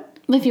think of one?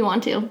 If you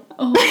want to.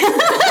 Oh.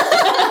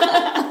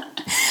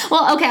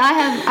 Well, okay,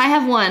 I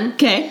have one.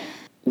 Okay.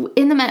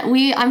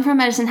 I'm from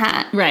Medicine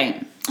Hat.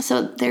 Right.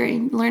 So they're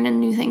learning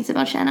new things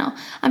about Channel.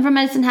 I'm from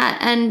Medicine Hat,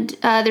 and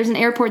there's an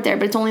airport there,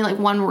 but it's only like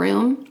one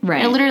room.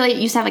 Right. And literally, it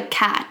used to have a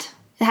cat.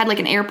 It had like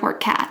an airport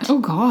cat. Oh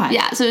God.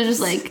 Yeah. So it was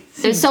just like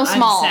it was so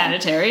small.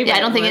 Unsanitary. Yeah,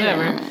 I don't think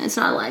it's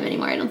not alive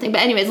anymore. I don't think.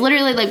 But anyways,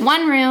 literally like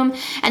one room,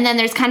 and then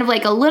there's kind of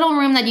like a little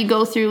room that you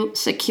go through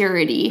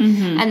security,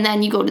 and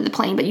then you go to the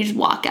plane, but you just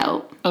walk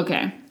out.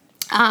 Okay.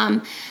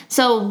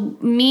 So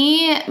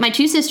me, my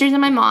two sisters, and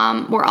my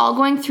mom were all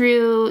going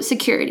through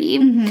security,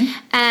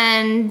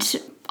 and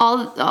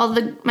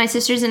my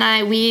sisters and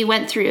I, we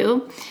went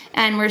through,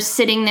 and we're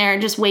sitting there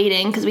just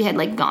waiting because we had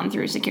like gone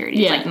through security.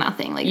 Yeah. It's like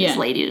nothing. Like this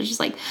lady was just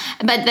like,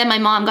 but then my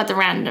mom got the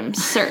random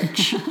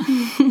search,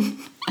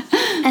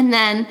 and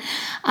then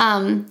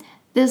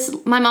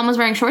my mom was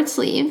wearing short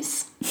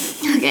sleeves.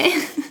 Okay.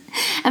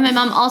 And my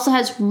mom also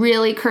has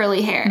really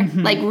curly hair,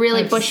 like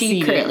really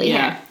bushy curly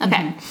hair.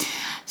 Okay.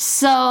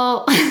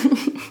 So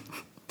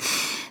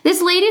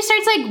this lady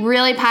starts like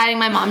really patting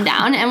my mom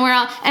down, and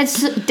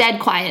it's dead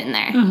quiet in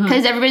there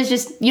because everybody's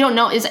just, you don't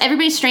know,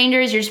 everybody's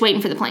strangers, you're just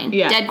waiting for the plane.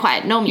 Yeah. Dead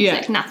quiet, no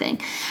music, nothing.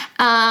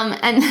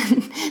 And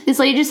this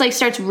lady just like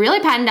starts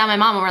really patting down my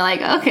mom, and we're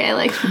like, okay,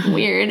 like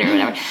weird or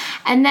whatever.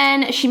 And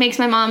then she makes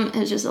my mom, it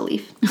was just a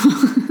leaf.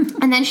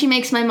 And then she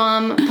makes my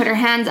mom put her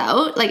hands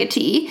out like a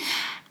T,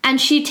 and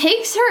she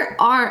takes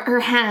her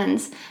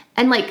hands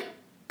and like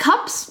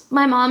cups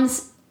my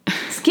mom's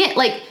skin,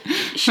 like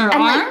her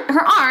arm? Like,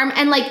 her arm,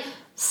 and like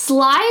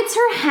slides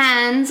her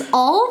hands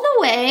all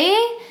the way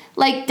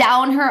like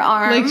down her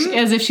arm, like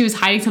as if she was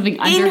hiding something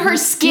under her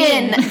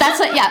skin. That's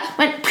what. Yeah,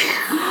 went.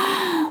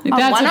 Like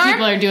that's what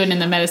people are doing in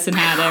the Medicine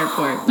Hat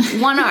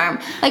airport. One arm,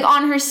 like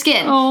on her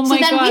skin. Oh my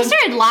God. So then we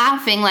started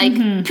laughing like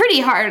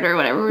pretty hard or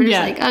whatever. We're just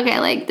like, okay,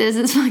 like this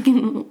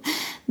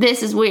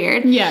is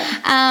weird. Yeah.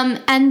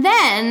 And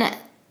then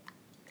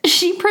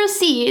she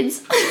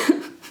proceeds.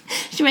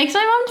 She makes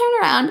my mom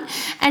turn around,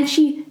 and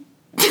she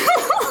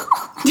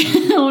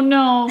oh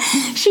no.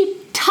 She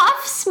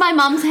tufts my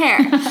mom's hair,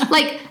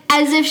 like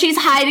as if she's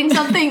hiding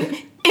something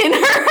in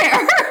her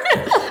hair.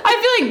 I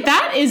feel like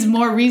that is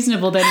more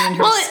reasonable than in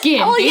her skin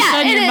based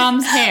on your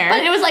mom's hair.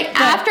 But it was like,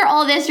 after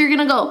all this, you're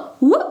gonna go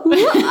whoop,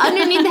 whoop,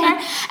 underneath the hair.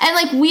 And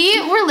like we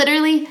were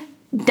literally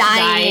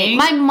dying.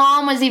 My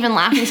mom was even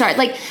laughing so hard.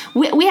 Like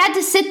we had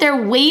to sit there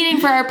waiting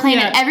for our plane,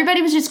 and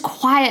everybody was just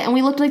quiet, and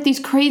we looked like these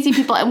crazy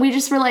people, and we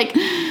just were like,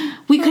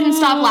 we couldn't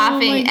stop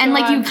laughing. And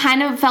like you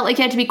kind of felt like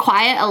you had to be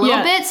quiet a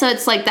little bit. So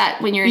it's like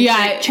that when you're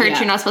in church,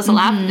 you're not supposed to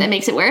laugh. That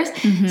makes it worse.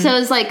 So it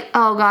was like,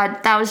 oh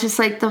God, that was just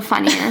like the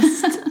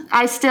funniest.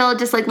 I still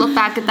just like look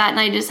back at that, and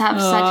I just have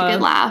such a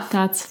good laugh.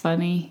 That's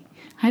funny.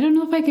 I don't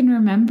know if I can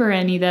remember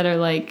any that are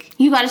like...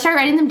 You got to start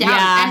writing them down.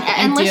 Yeah,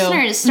 and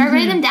listeners, start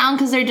writing them down,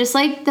 because they're just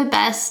like the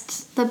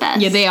best.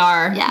 Yeah, they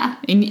are. Yeah.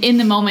 In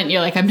the moment, you're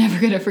like, I'm never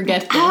going to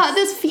forget this.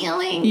 This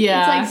feeling.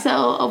 Yeah. It's like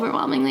so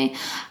overwhelmingly.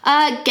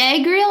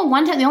 Gag reel,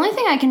 one time, the only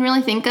thing I can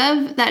really think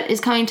of that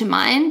is coming to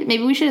mind,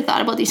 maybe we should have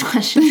thought about these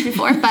questions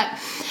before, but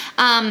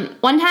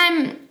one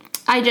time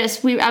I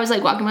was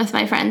like walking with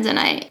my friends, and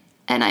I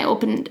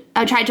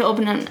tried to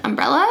open an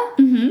umbrella.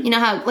 You know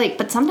how, like,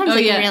 but sometimes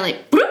you really,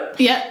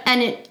 yeah,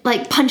 and it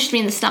like punched me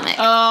in the stomach.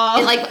 Oh,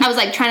 I was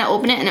like trying to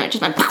open it, and it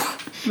just went,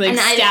 like, and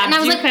I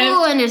was like,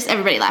 oh, and just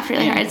everybody laughed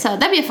really hard. So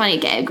that'd be a funny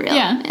gag reel.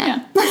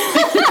 Yeah.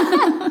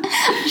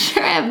 I'm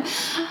sure I have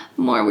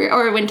more weird.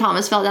 Or when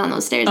Thomas fell down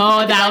those stairs.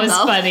 Oh, that was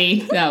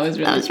funny. That was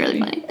really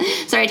funny.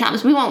 Sorry,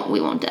 Thomas. We won't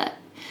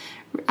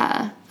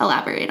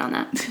elaborate on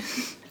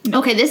that.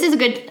 Okay, this is a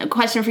good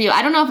question for you.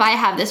 I don't know if I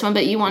have this one,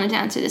 but you wanted to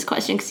answer this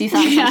question because you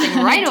thought of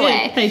something right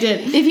away. I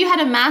did. If you had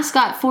a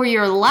mascot for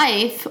your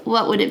life,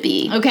 what would it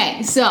be?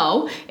 Okay,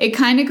 so it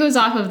kind of goes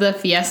off of the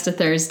Fiesta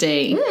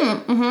Thursday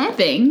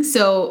thing.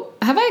 So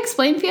have I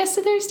explained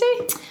Fiesta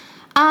Thursday?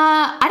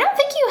 I don't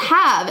think you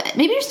have.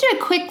 Maybe just do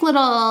a quick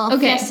little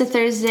Fiesta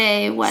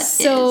Thursday. What is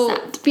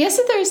that?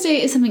 Fiesta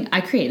Thursday is something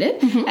I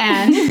created,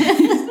 and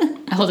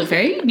I hold it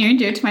very near and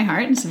dear to my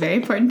heart. It's a very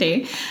important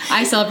day.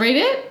 I celebrate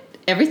it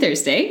every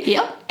Thursday.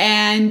 Yep.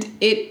 And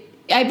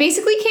I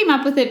basically came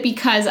up with it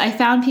because I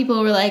found people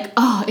who were like,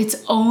 oh,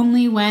 it's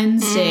only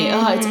Wednesday.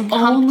 Oh, it's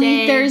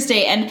only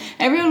Thursday. And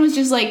everyone was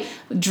just like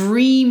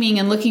dreaming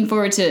and looking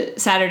forward to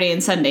Saturday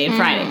and Sunday and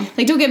Friday.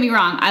 Like, don't get me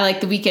wrong, I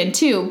like the weekend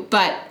too,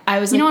 but I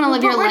was you don't want to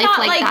live your life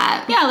like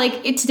that. Yeah,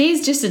 like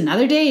today's just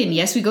another day, and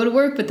yes, we go to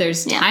work, but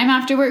there's time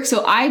after work.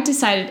 So I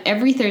decided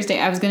every Thursday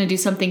I was going to do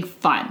something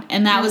fun.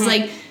 And that was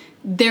like,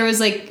 there is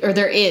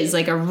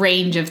like a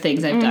range of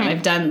things I've done.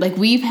 I've done, like,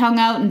 we've hung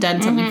out and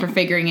done something for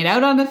figuring it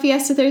out on the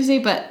Fiesta Thursday,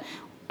 but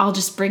I'll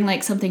just bring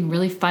like something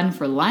really fun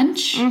for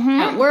lunch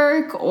at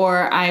work,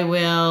 or I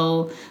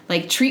will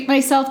like treat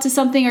myself to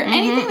something or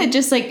anything that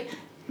just like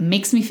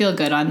makes me feel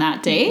good on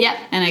that day. Yep.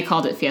 And I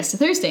called it Fiesta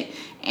Thursday.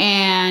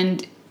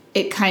 And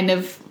it kind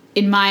of,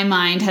 in my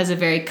mind, has a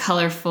very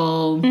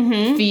colorful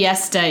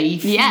fiesta-y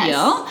feel.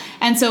 Yes.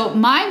 And so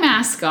my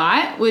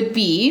mascot would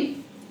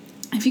be,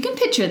 if you can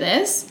picture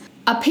this,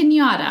 a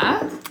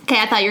piñata. Okay,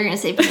 I thought you were going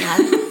to say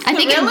piñata. I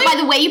think Really? by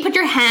the way you put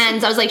your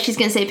hands, I was like, she's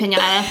going to say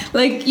piñata.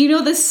 Like, you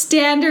know, the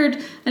standard,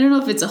 I don't know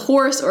if it's a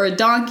horse or a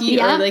donkey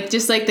or like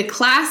just like the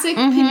classic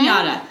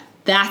piñata.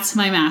 That's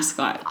my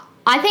mascot.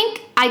 I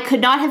think I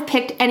could not have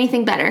picked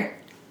anything better.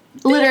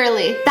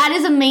 Literally. That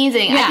is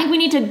amazing. Yeah. I think we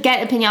need to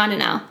get a piñata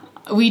now.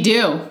 We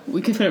do.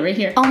 We could put it right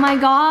here. Oh my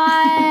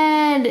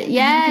god.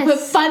 Yes. Put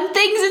fun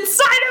things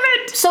inside of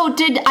it. So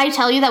did I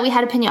tell you that we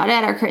had a piñata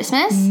at our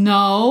Christmas?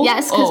 No.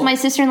 Yes, because my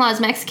sister-in-law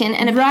is Mexican,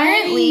 and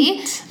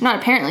apparently, not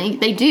apparently,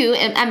 they do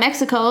at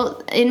Mexico.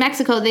 In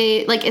Mexico,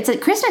 they like it's a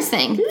Christmas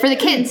thing for the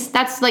kids.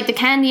 That's like the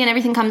candy and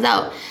everything comes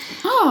out.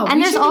 Oh, And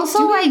we there's should be also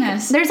doing like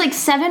this. there's like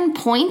 7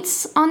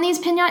 points on these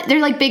piñatas. They're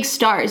like big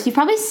stars. You've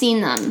probably seen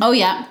them. Oh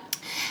yeah.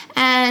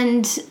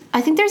 And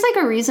I think there's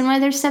like a reason why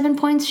there's 7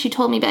 points. She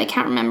told me, but I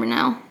can't remember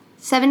now.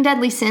 7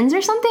 deadly sins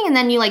or something, and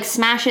then you like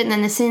smash it, and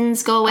then the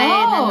sins go away.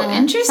 Oh, and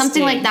then interesting.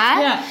 Something like that.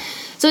 Yeah.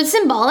 So it's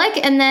symbolic,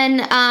 and then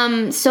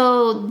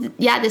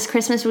this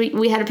Christmas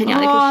we had a piñata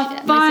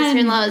because my fun.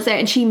 sister-in-law was there,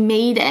 and she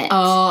made it.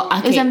 Oh, okay.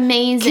 It was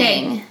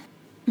amazing. Okay.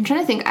 I'm trying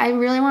to think. I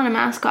really want a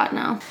mascot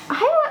now.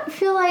 I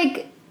feel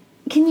like.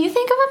 Can you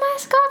think of a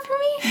mascot for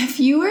me? If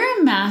you were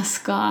a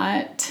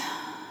mascot,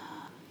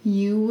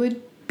 you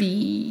would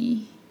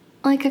be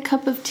Like a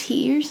cup of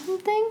tea or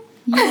something?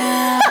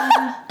 yeah.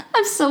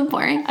 I'm so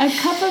boring. A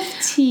cup of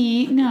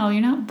tea. No,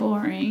 you're not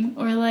boring.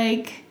 Or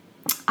like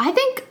I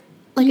think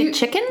like a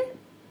chicken.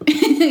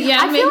 yeah.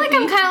 I feel like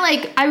maybe. I'm kind of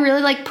like I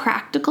really like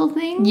practical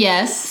things.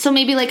 Yes. So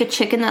maybe like a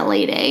chicken that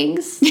laid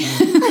eggs.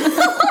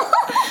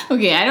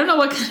 Okay, I don't know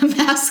what kind of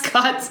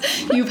mascots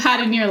you've had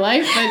in your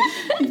life,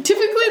 but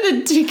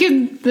typically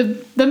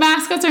the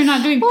mascots are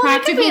not doing Well,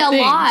 it could practical be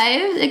things.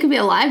 alive. It could be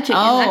a live chicken.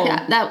 Oh.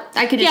 That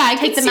I could just Yeah, I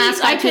take could the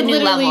mascot I to a could new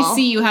literally level.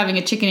 see you having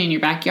a chicken in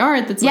your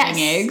backyard that's Yes,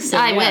 laying eggs. So,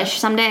 I yeah. wish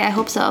someday. I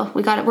hope so.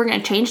 We're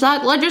gonna change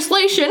that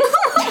legislation.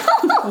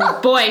 Oh,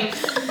 boy,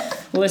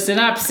 listen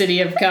up,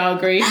 City of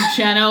Calgary.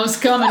 Shano's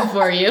coming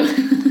for you.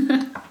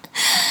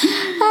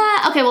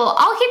 Okay, well,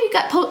 I'll keep you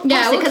posted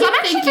Yeah, we'll because keep I'm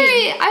actually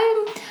thinking.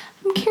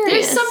 I'm curious.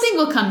 There's something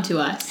will come to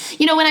us.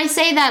 You know, when I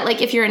say that,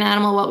 like, if you're an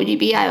animal, what would you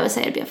be? I always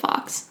say I'd be a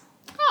fox.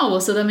 Oh,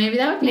 well, so then maybe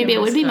that would be Maybe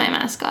your it would be my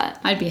mascot.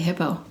 mascot. I'd be a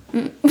hippo.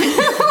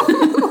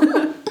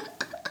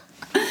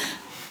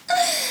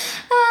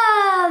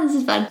 This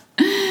is fun.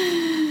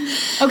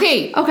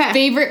 Okay. Okay.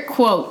 Favorite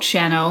quote,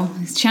 Shano.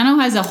 Shano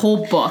has a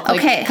whole book. Like,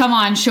 Okay. Come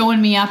on,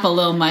 showing me up a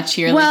little much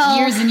here. Well, like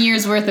years and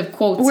years worth of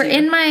quotes. We're here.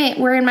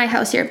 in my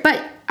house here,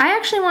 but I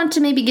actually want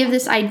to maybe give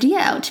this idea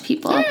out to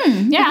people.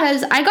 yeah.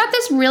 Because I got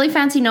this really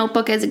fancy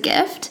notebook as a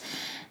gift,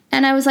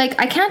 and I was like,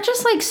 I can't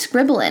just like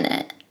scribble in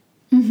it.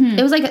 Mm-hmm.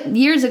 It was like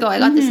years ago I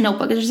got this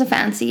notebook. It's just a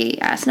fancy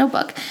ass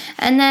notebook.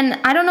 And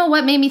then I don't know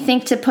what made me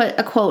think to put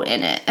a quote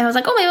in it. And I was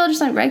like, oh, maybe I'll just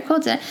like write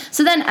quotes in it.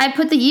 So then I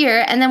put the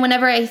year, and then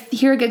whenever I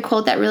hear a good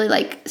quote that really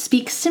like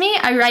speaks to me,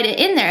 I write it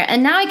in there.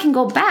 And now I can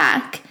go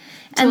back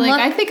and So, like, look.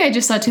 I think I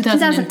just saw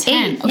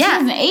 2010. 2008. Oh, Yeah.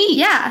 2008.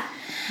 Yeah.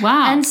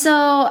 Wow. And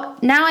so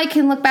now I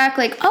can look back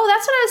like, oh,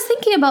 that's what I was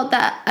thinking about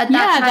that at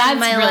that time in that's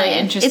my really life.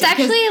 interesting, It's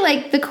actually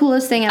like the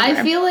coolest thing ever.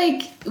 I feel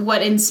like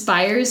what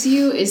inspires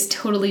you is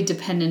totally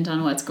dependent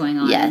on what's going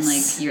on yes, in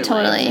like your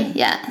totally, life.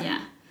 yeah.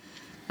 Yeah.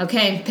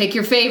 Okay, pick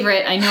your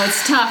favorite. I know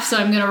it's tough, so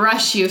I'm gonna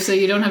rush you so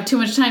you don't have too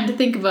much time to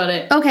think about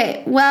it.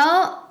 Okay,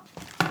 well,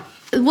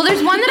 there's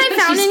one that I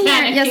found She's in here.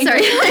 panicking. Yeah,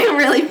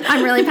 sorry,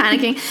 I'm really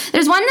panicking.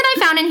 There's one that I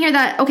found in here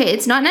that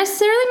it's not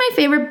necessarily my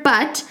favorite,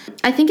 but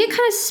I think it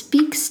kind of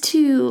speaks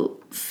to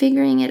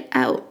figuring it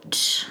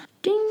out.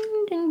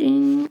 Ding, ding,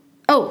 ding.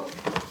 Oh.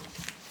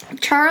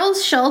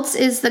 Charles Schultz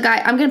is the guy.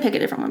 I'm gonna pick a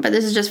different one, but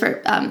this is just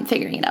for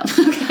figuring it out.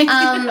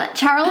 Okay.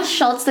 Charles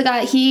Schultz, the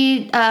guy.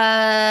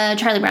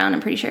 Charlie Brown. I'm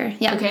pretty sure.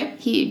 Yeah. Okay.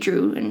 He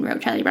drew and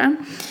wrote Charlie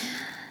Brown.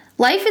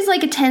 Life is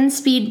like a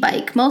 10-speed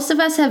bike. Most of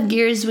us have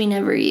gears we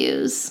never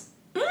use.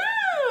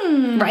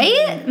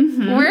 Right?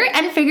 Mm-hmm. We're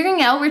trying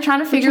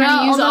to figure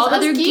out use all those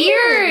other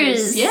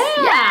gears.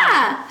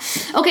 Yeah.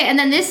 Okay, and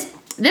then this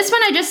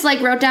one I just like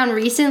wrote down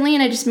recently,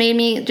 and it just made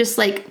me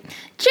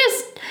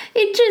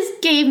it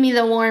just gave me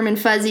the warm and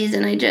fuzzies,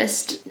 and I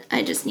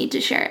just need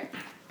to share it.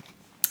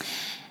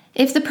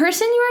 If the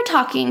person you are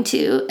talking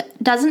to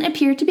doesn't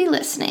appear to be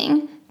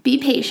listening, be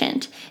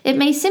patient. It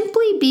may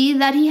simply be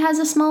that he has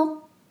a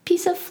small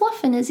piece of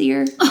fluff in his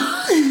ear.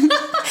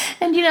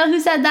 And you know who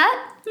said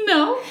that?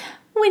 No.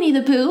 Winnie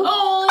the Pooh.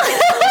 Oh.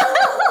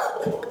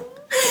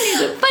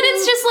 But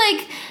it's just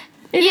like,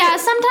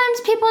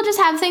 sometimes people just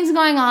have things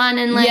going on,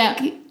 and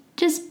like,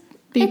 just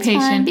be it's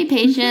patient. fine, be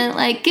patient.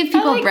 Like, give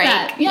people like a break.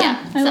 that. Yeah,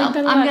 I So like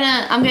that a I'm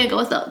lot. gonna go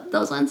with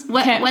those ones.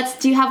 Okay.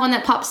 Do you have one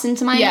that pops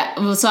into mind? Yeah,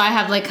 well, so I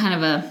have like kind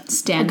of a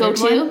standard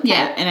go-to? one. Okay.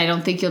 Yeah, and I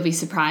don't think you'll be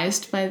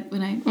surprised by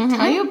when I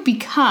tell you,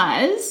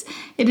 because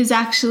it is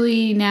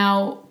actually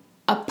now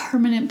a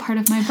permanent part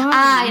of my body.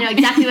 I know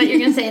exactly what you're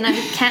gonna say, and I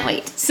can't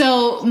wait.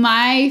 So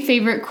my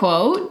favorite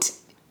quote,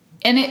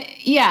 and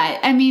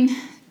I mean,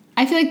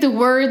 I feel like the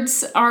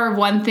words are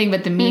one thing,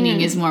 but the meaning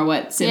is more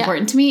what's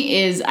important to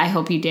me, is I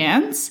hope you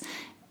dance.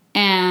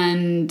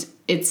 And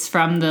it's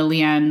from the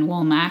Leanne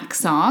Womack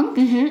song.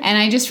 And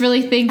I just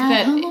really think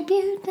that...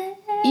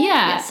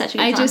 Yeah, such a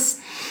good song. I just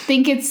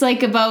think it's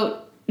like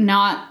about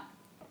not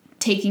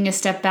taking a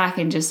step back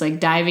and just like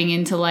diving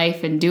into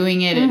life and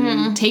doing it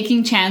and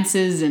taking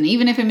chances, and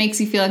even if it makes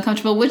you feel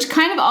uncomfortable, which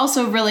kind of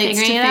also relates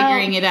to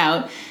figuring it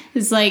out,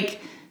 is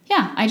like,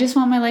 yeah, I just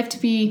want my life to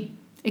be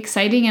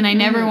exciting, and I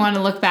never want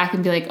to look back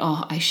and be like,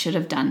 oh, I should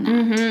have done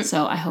that.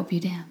 So I hope you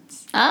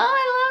dance. Oh,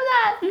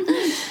 I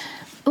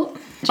love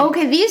that.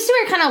 Okay, these two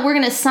are kind of, we're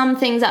going to sum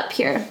things up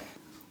here.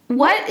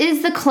 What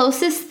is the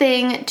closest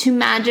thing to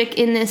magic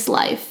in this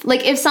life?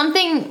 Like, if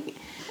something...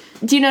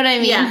 Do you know what I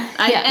mean? Yeah.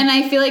 And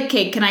I feel like,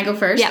 Kate, can I go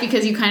first? Yeah.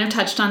 Because you kind of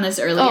touched on this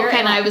earlier,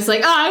 and I was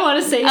like, oh, I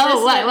want to say this.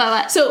 Oh,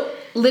 what? So,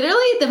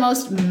 literally, the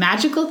most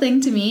magical thing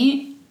to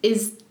me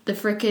is the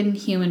frickin'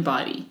 human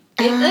body.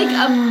 It,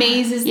 like,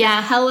 amazes the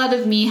hell out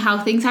of me how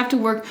things have to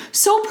work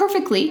so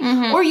perfectly,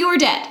 or you're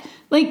dead.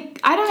 Like,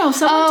 I don't know,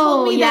 someone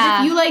told me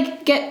that if you,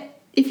 like,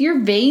 if your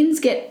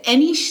veins get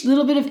any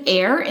little bit of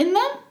air in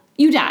them,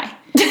 you die.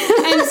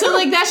 And so,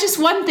 like, that's just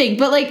one thing.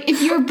 But, like,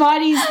 if your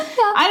body's,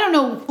 I don't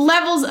know,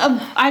 levels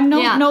of, I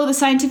don't know the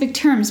scientific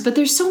terms, but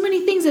there's so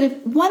many things that if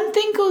one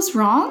thing goes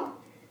wrong,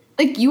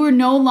 like, you are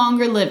no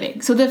longer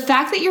living. So the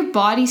fact that your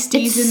body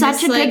stays in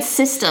such this, a like, good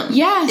system.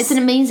 Yes. It's an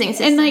amazing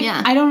system. And, like,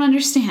 I don't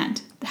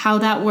understand how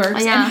that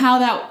works and how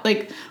that,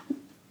 like,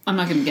 I'm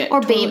not gonna get...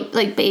 Or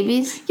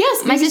babies.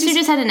 Yes. My sister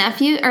just had a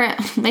nephew, or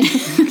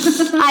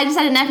I just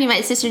had a nephew,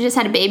 my sister just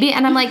had a baby,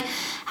 and I'm like,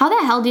 how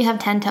the hell do you have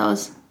 10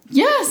 toes?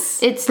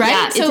 Yes. It's right.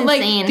 Yeah, it's so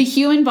insane. Like the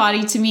human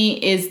body to me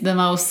is the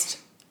most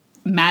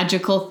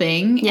magical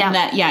thing. Yeah. And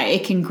that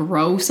it can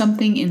grow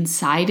something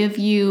inside of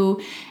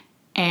you.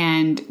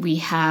 And we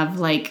have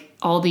like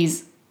all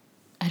these,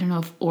 I don't know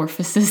if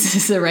orifices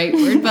is the right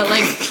word, but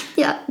like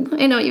Yeah,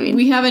 I know what you mean.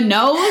 we have a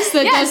nose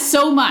that does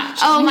so much.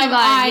 Oh we my have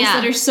God, eyes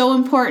that are so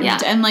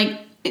important and like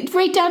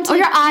right down to or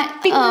like,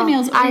 your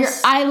fingernails or your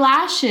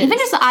eyelashes. Even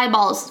just the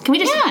eyeballs. Can we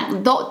just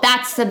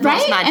that's the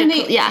most magical.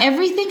 And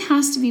everything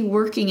has to be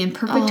working in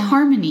perfect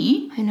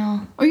harmony. I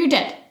know. Or you're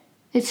dead.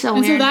 It's so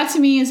And weird. so that to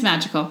me is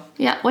magical.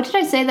 Yeah. What did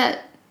I say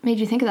that made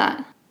you think of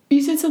that?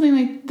 You said something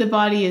like the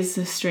body is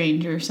a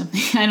stranger or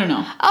something. I don't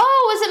know.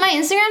 Oh, was it my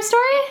Instagram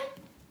story?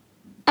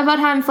 About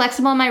how I'm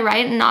flexible on my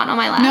right and not on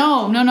my left?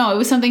 No. It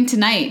was something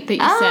tonight that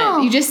you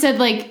said. You just said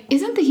like,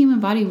 isn't the human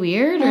body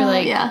weird? Or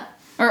like, yeah.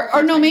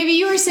 Or no, maybe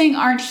you were saying,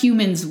 aren't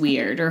humans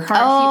weird? Or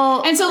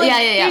hard and so like,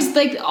 there's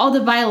like all the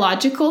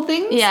biological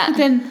things. Yeah. But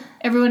then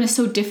everyone is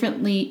so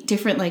different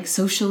like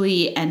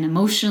socially and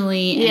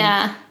emotionally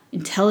and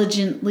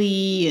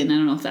intelligently, and I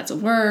don't know if that's a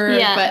word,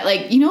 but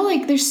like, you know,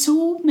 like there's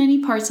so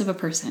many parts of a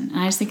person, and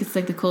I just think it's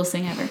like the coolest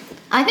thing ever.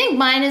 I think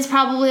mine is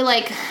probably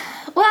like,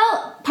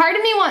 well, part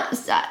of me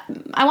wants,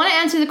 I want to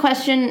answer the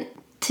question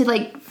to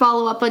like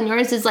follow up on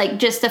yours is like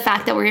just the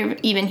fact that we're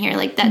even here,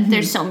 like that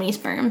there's so many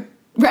sperm.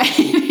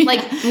 Right.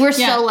 Like we're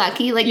so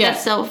lucky. Like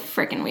that's so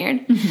freaking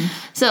weird.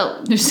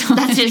 So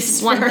that's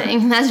just one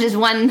thing. That's just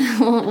one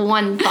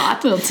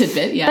thought. Little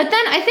tidbit, But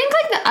then I think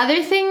like the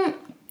other thing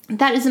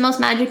that is the most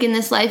magic in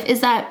this life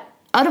is that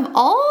out of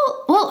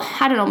all, well,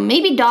 I don't know,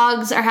 maybe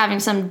dogs are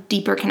having some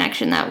deeper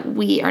connection that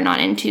we are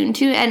not in tune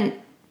to, and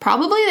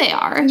probably they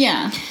are.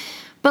 Yeah.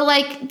 But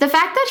like the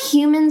fact that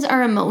humans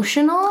are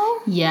emotional,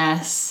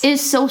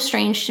 is so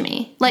strange to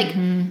me. Like,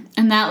 and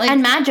that like,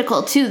 and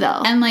magical too,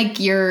 though. And like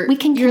your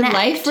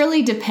life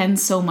really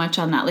depends so much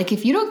on that. Like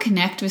if you don't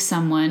connect with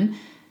someone,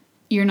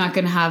 you're not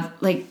gonna have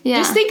like.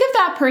 Just think of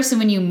that person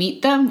when you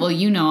meet them. Well,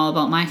 you know all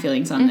about my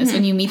feelings on this.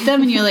 When you meet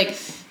them and you're like,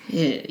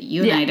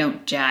 you and I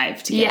don't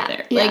jive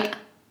together. Like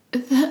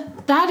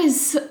that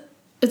is.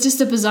 It's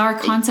just a bizarre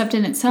concept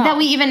in itself. That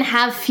we even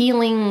have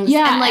feelings.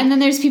 Yeah, and then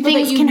there's people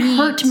that you can meet.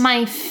 hurt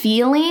my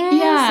feelings.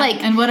 Yeah,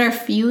 like, and what are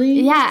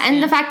feelings? Yeah,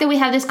 and the fact that we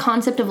have this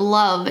concept of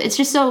love. It's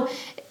just so...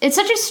 It's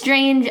such a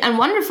strange and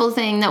wonderful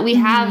thing that we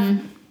have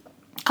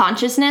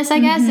consciousness, I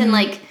guess, and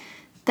like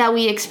that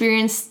we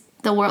experience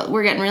the world.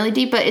 We're getting really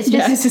deep, but it's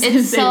just...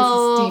 it's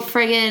so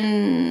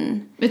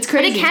friggin'... It's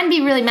crazy. But it can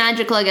be really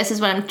magical, I guess, is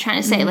what I'm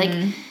trying to say.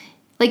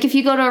 Like if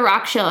you go to a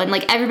rock show and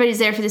like everybody's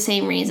there for the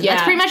same reason.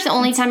 That's pretty much the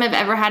only time I've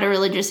ever had a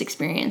religious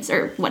experience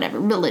or whatever,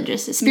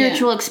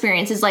 spiritual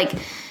experience is like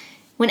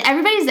when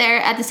everybody's there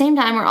at the same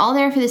time, we're all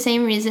there for the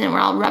same reason and we're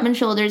all rubbing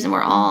shoulders and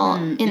we're all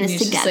in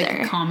this together. It's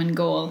like a common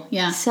goal.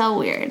 Yeah. So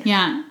weird.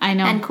 Yeah, I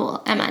know. And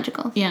cool and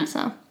magical. Yeah.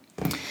 So.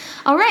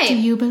 All right. Do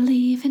you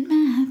believe in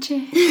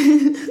magic?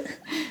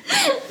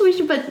 We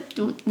should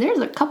put, there's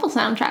a couple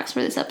soundtracks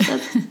for this episode.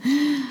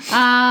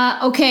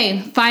 Okay,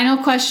 final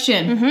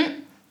question.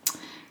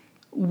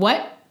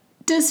 What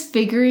does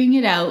figuring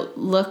it out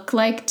look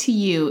like to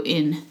you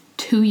in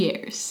 2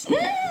 years?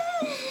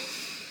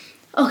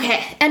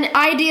 Okay, an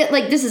ideal,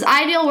 like this is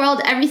ideal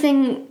world,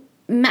 everything,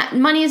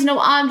 money is no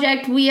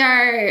object, we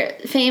are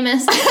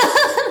famous.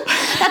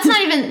 That's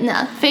not even,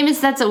 no,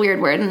 famous, that's a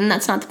weird word, and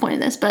that's not the point of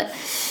this, but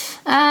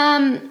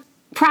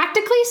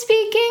practically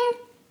speaking,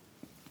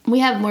 we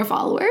have more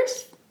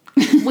followers.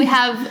 We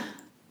have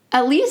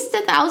at least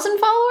 1,000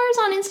 followers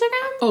on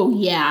Instagram. Oh,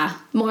 yeah.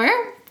 More.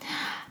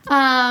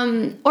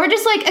 Or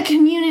just like a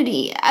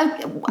community.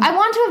 I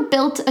want to have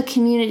built a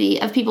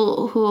community of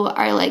people who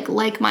are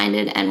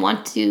like-minded and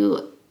want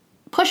to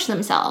push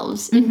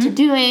themselves into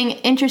doing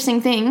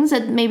interesting things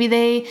that maybe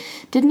they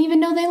didn't even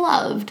know they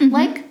loved,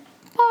 like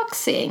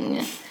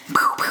boxing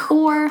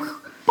or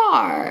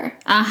bar,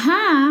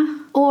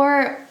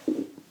 or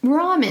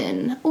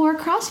ramen or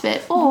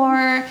CrossFit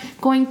or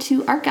going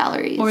to art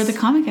galleries or the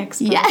comic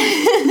expo.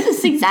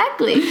 Yes,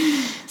 exactly.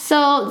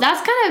 So that's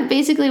kind of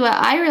basically what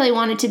I really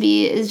wanted to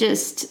be, is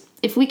just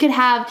if we could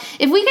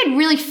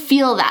really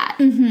feel that.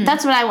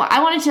 That's what I want.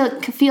 I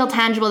wanted to feel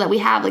tangible, that we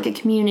have like a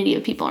community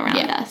of people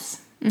around us.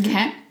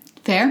 Okay,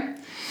 fair.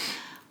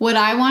 What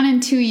I want in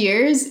 2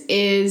 years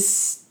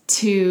is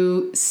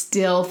to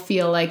still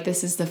feel like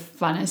this is the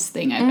funnest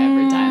thing I've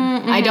ever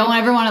done. I don't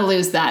ever want to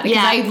lose that.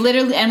 Because I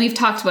literally, and we've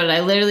talked about it,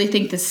 I literally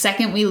think the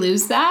second we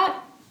lose that,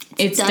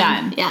 it's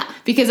done. Yeah.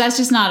 Because that's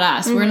just not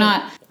us. We're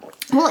not...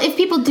 Well, if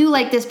people do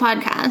like this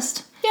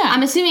podcast, Yeah.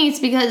 I'm assuming it's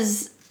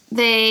because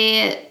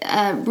they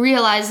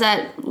realize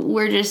that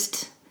we're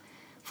just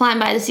flying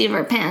by the seat of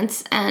our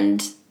pants,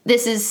 and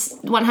this is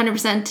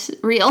 100%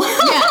 real.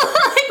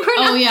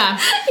 Yeah.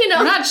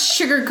 We're not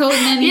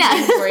sugarcoating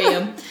anything for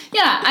you.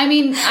 Yeah, I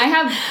mean,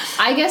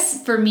 I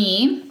guess for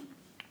me,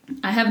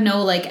 I have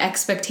no like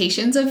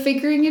expectations of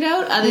figuring it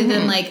out other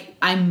than like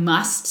I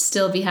must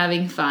still be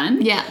having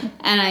fun. Yeah.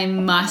 And I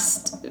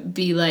must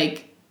be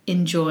like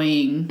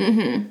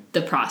enjoying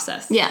the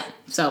process. Yeah.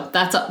 So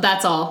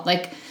that's all.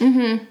 Like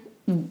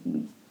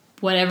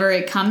whatever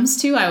it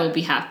comes to, I will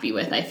be happy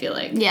with, I feel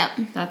like. Yeah.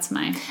 That's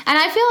my... And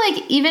I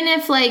feel like even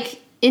if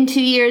like in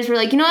 2 years we're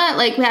like, you know what,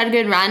 like we had a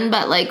good run,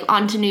 but like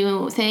on to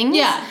new things.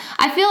 Yeah.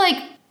 I feel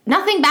like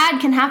nothing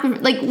bad can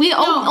happen. Like we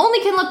only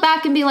can look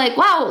back and be like,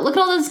 wow, look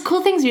at all those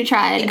cool things we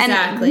tried.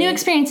 Exactly. And new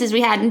experiences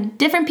we had and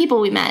different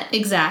people we met.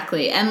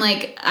 Exactly. And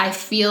like, I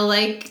feel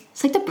like...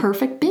 It's like the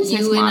perfect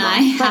business you model. and I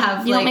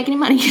have you don't make any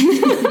money.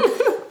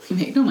 You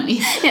make no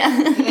money.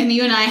 Yeah. And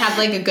you and I have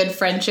like a good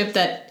friendship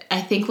that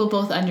I think we'll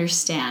both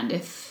understand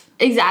if...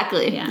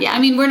 Exactly. Yeah. I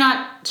mean, we're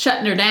not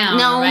shutting her down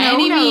by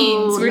any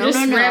means. We're just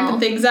ramping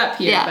things up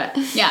here. Yeah.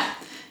 But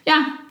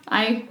yeah.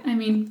 I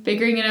mean,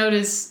 figuring it out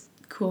is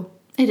cool.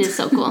 It is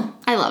so cool.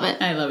 I love it.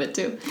 I love it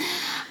too.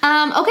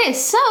 Okay,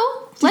 so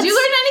did you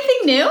learn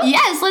anything new?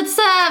 Yes, let's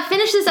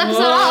finish this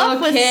episode off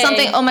with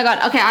something. Oh my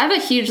god. Okay, I have a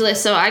huge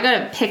list, so I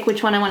gotta pick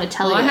which one I want to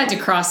tell you. I had to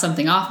cross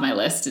something off my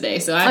list today,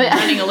 so I'm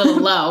running a little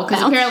low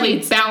because apparently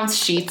bounce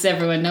sheets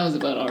everyone knows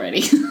about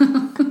already.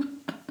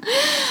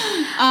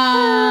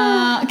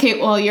 Okay,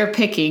 well, you're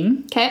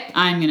picking. Okay.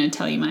 I'm going to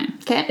tell you mine.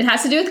 Okay. It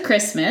has to do with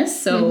Christmas,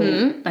 so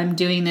I'm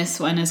doing this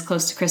one as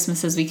close to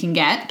Christmas as we can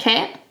get.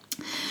 Okay.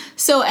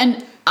 So,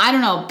 and I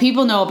don't know,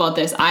 people know about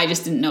this. I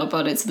just didn't know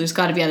about it, so there's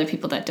got to be other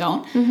people that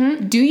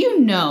don't. Do you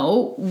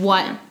know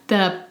what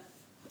the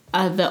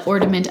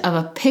ornament of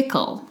a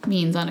pickle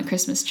means on a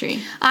Christmas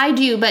tree? I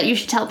do, but you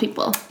should tell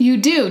people. You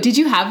do? Did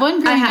you have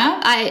one growing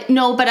up?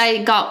 No, but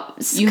I got...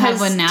 You have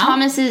one now?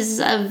 Thomas is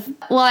of...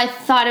 Well, I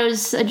thought it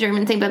was a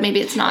German thing, but maybe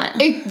it's not.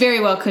 It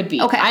very well could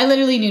be. Okay. I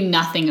literally knew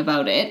nothing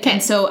about it. Okay.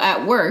 And so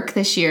at work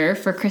this year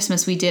for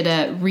Christmas, we did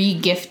a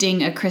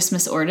re-gifting a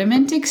Christmas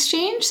ornament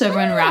exchange. So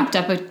everyone wrapped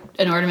up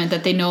an ornament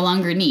that they no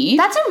longer need.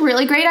 That's a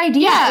really great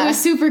idea. Yeah, it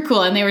was super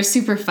cool. And they were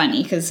super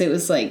funny because it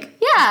was like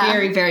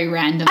very, very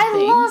random things. I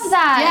love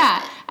that.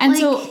 Yeah. And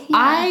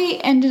I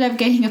ended up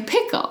getting a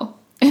pickle.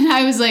 And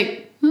I was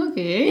like,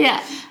 okay.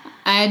 Yeah.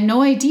 I had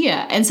no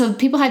idea. And so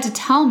people had to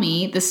tell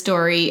me the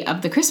story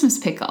of the Christmas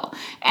pickle.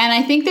 And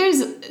I think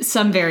there's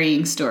some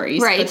varying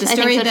stories. Right. But the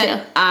story I think so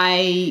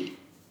that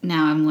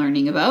now I'm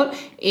learning about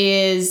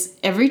is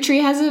every tree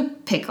has a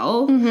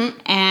pickle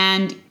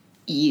and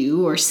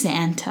you or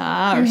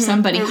Santa or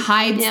somebody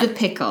hides the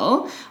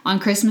pickle on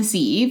Christmas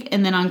Eve.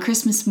 And then on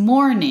Christmas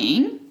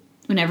morning,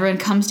 when everyone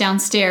comes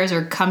downstairs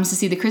or comes to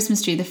see the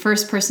Christmas tree, the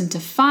first person to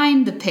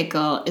find the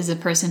pickle is the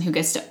person who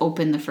gets to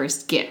open the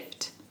first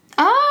gift.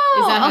 Oh,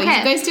 is that how you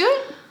guys do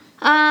it?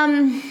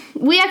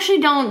 We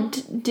actually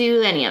don't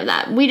do any of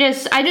that.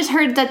 I just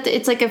heard that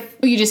it's like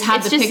you just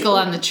have the pickle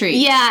on the tree.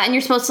 Yeah, and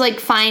you're supposed to like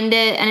find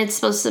it, and it's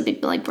supposed to be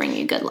like bring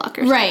you good luck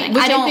or something. Right,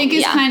 which I think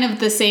is kind of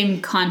the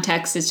same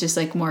context. It's just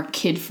like more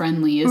kid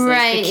friendly. Is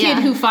like the kid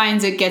who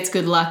finds it gets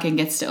good luck and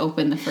gets to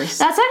open the first.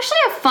 That's actually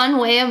a fun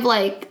way of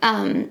like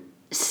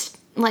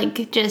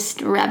just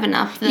revving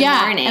up the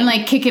morning. And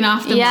like kicking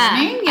off the morning.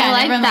 Yeah, I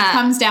like everyone that. Like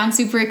comes down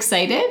super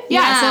excited.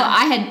 Yeah, so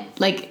I had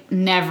like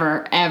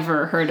never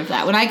ever heard of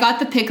that. When I got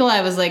the pickle,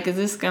 I was like, is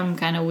this some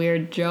kind of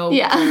weird joke?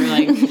 Yeah. Or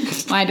like,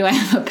 why do I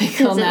have a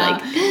pickle now?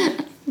 Like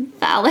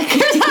phallic or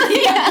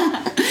something?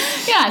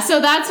 Yeah,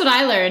 so that's what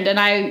I learned, and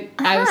I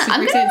was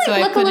super excited. So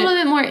I look a little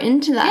bit more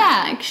into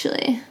that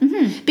actually.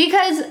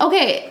 Because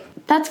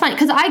that's funny,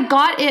 because I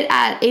got it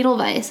at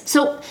Edelweiss.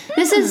 So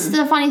this is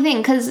the funny thing,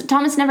 because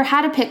Thomas never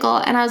had a pickle,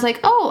 and I was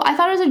like, oh, I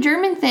thought it was a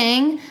German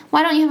thing.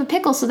 Why don't you have a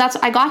pickle? So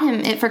I got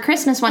him it for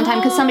Christmas one time,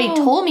 because somebody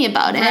told me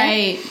about it.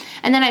 Right.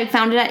 And then I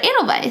found it at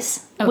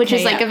Edelweiss, which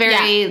is like a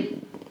very,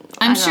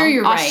 I'm sure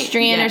you're right.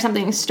 Austrian or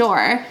something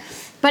store.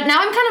 But now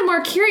I'm kind of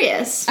more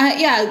curious.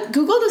 Yeah,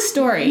 Google the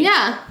story.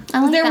 Yeah. I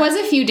like There that. was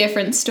a few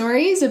different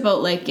stories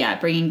about, like,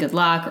 bringing good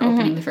luck or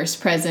opening the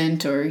first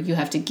present, or you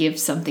have to give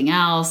something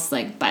else.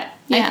 Like, but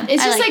Yeah,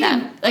 it's I just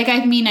like like,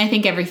 I mean, I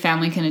think every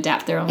family can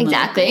adapt their own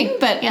Exactly. little thing.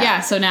 But Yeah.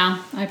 so now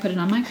I put it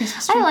on my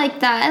Christmas tree. I like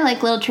that. I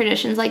like little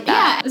traditions like Yeah,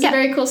 that. it's a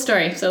very cool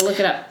story. So look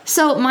it up.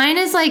 So mine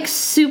is like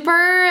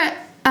super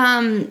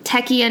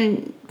techie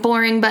and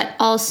boring, but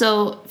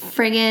also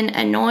friggin'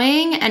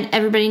 annoying, and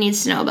everybody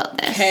needs to know about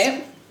this.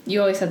 Okay. You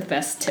always have the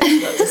best tips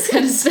about this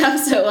kind of stuff,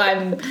 so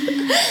I'm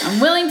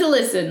willing to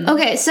listen.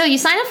 Okay, so you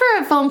sign up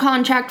for a phone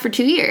contract for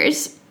 2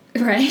 years.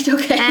 Right,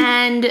 okay.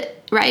 And,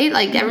 right,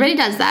 like everybody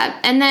does that.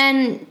 And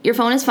then your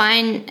phone is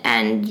fine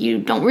and you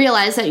don't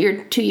realize that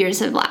your 2 years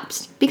have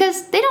lapsed.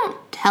 Because they don't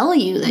tell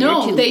you that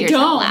your 2 years have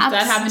lapsed.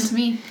 That happened to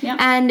me. Yeah.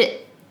 And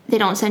they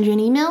don't send you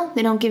an email.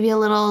 They don't give you a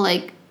little,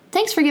 like,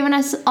 thanks for giving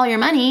us all your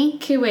money.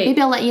 Okay, wait.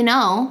 Maybe I'll let you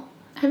know.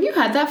 Have you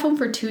had that phone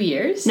for 2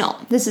 years? No,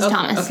 this is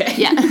Thomas. Okay.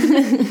 Yeah.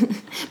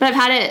 But I've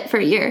had it for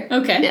a year.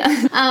 Okay.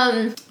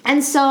 Yeah.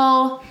 And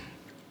so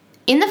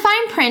in the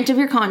fine print of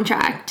your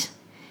contract,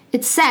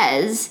 it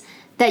says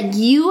that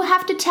you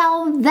have to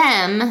tell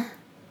them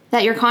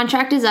that your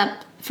contract is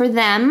up for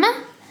them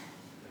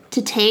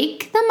to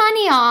take the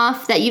money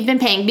off that you've been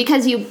paying.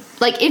 Because you,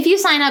 like, if you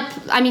sign up,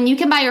 I mean, you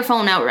can buy your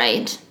phone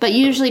outright, but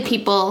usually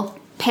people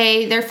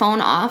pay their phone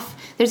off.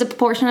 There's a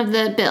proportion of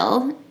the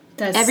bill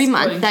That's every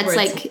month going that's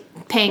towards- like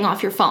paying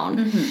off your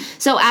phone.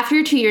 So after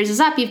your 2 years is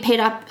up, you've paid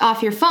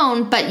off your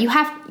phone, but you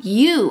have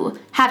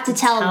to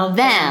tell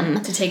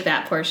them to take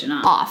that portion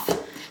off.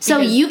 So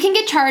Because- you can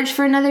get charged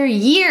for another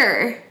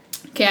year.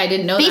 Okay, I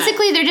didn't know that.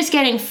 Basically, they're just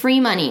getting free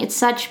money. It's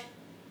such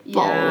Yeah.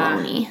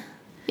 baloney.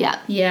 Yeah.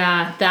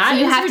 Yeah, that So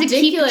you is have to keep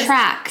ridiculous.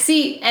 track.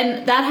 See,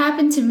 and that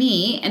happened to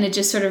me, and it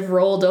just sort of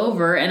rolled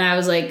over, and I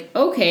was like,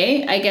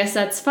 okay, I guess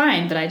that's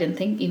fine, but I didn't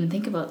even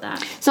think about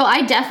that. So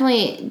I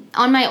definitely,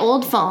 on my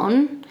old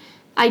phone,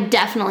 I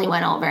definitely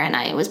went over and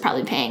I was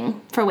probably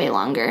paying for way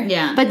longer.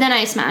 Yeah. But then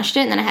I smashed it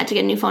and then I had to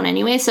get a new phone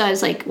anyway. So I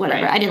was like,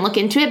 whatever. Right. I didn't look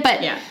into it.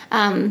 But Yeah.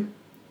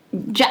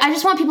 I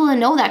just want people to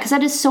know that because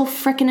that is so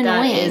freaking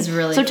annoying. is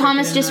really So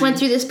Thomas freaking just went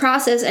annoying. through this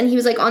process and he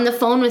was like on the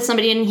phone with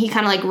somebody and he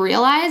kind of like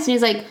realized and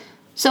he's like,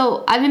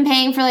 so I've been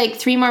paying for like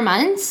 3 more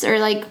months or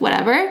like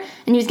whatever. And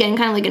he was getting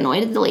kind of like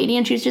annoyed at the lady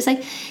and she was just like,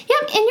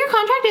 yep, and your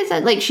contract is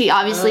that, like, she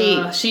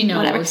obviously, she knows.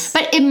 whatever.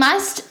 But it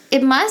must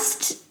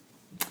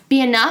be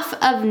enough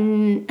of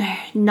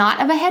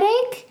not of a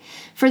headache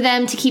for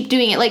them to keep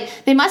doing it. Like,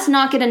 they must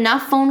not get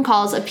enough phone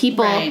calls of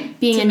people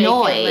being to make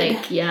annoyed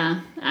it,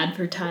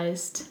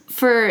 advertised.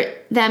 for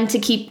them to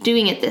keep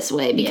doing it this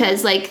way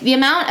because like the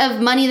amount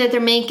of money that they're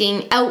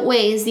making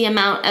outweighs the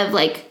amount of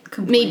like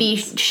maybe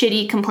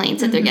shitty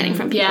complaints that they're getting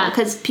from people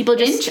because people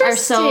just are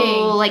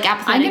so like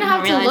apathetic. I'm gonna have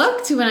and to don't realize.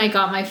 look to when I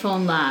got my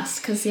phone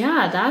last, because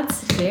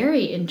that's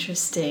very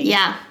interesting.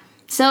 Yeah.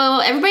 So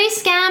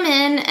everybody's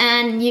scamming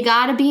and you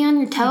gotta be on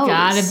your toes.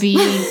 Gotta be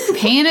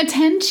paying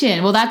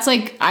attention. Well, that's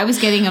like, I was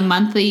getting a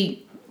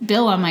monthly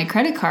bill on my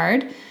credit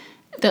card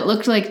that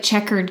looked like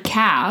checkered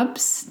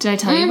cabs. Did I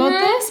tell you about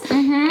this?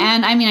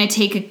 And I mean, I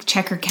take a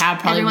checkered cab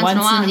probably Every once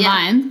in a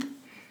while,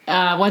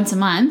 once a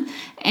month.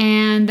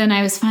 And then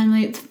I was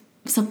finally,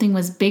 something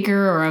was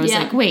bigger, or I was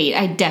Yeah. like, wait,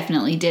 I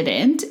definitely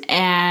didn't.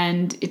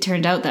 And it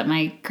turned out that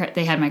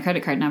they had my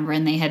credit card number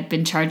and they had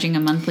been charging a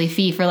monthly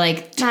fee for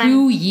like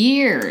 2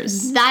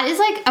 years. That is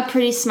like a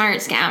pretty smart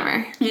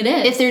scammer. It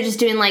is. If they're just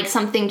doing like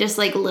something just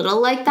like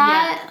little like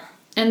that.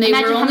 And they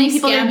Imagine were how only many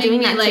people are scamming doing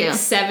me that like too.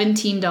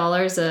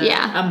 $17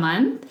 a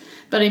month.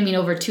 But I mean,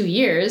 over 2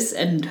 years,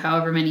 and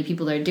however many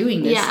people are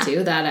doing this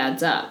to, that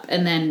adds up.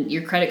 And then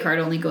your credit card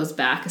only goes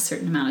back a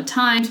certain amount of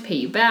time to pay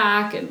you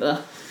back. And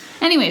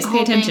anyways,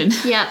 pay attention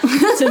Yeah.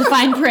 to the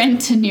fine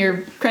print in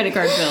your credit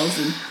card bills.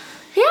 And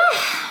Yeah.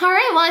 All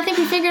right. Well, I think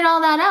we figured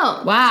all that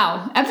out.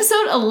 wow,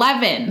 episode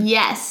 11.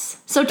 Yes.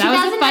 So That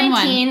was a fun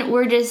one. 2019,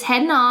 we're just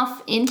heading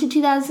off into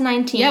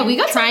 2019. Yeah, we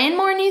got trying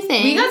more new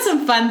things. We got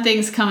some fun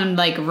things coming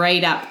like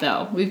right up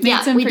though. We've made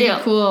some we pretty do.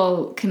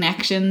 cool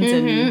connections,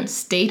 and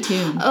stay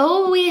tuned.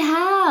 Oh, we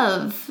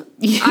have.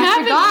 I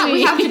Haven't forgot. we?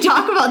 We have to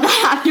talk about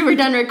that after we're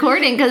done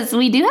recording because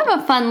we do have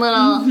a fun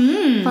little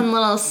something Fun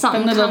little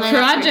coming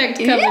up. project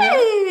coming up.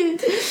 Yay!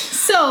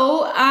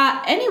 So,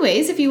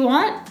 anyways, if you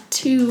want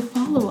to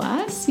follow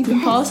us, you can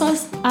follow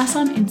us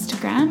on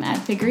Instagram at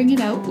Figuring It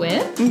Out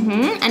With.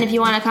 And if you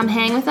want to come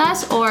hang with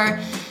us, or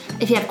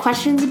if you have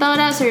questions about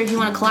us, or if you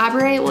want to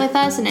collaborate with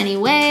us in any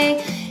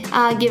way,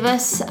 give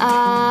us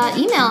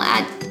email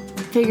at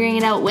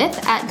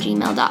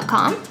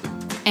figuringitoutwith@gmail.com.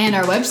 And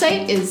our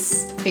website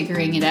is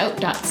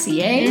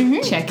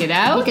figuringitout.ca. Check it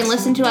out. You can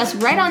listen to us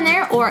right on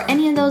there or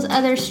any of those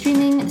other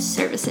streaming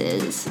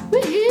services.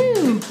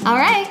 Woohoo! All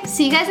right,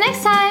 see you guys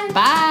next time.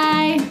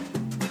 Bye!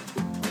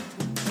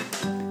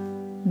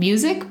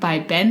 Music by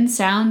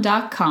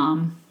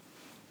bensound.com.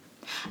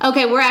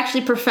 Okay, we're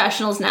actually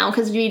professionals now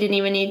because we didn't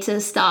even need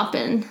to stop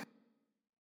and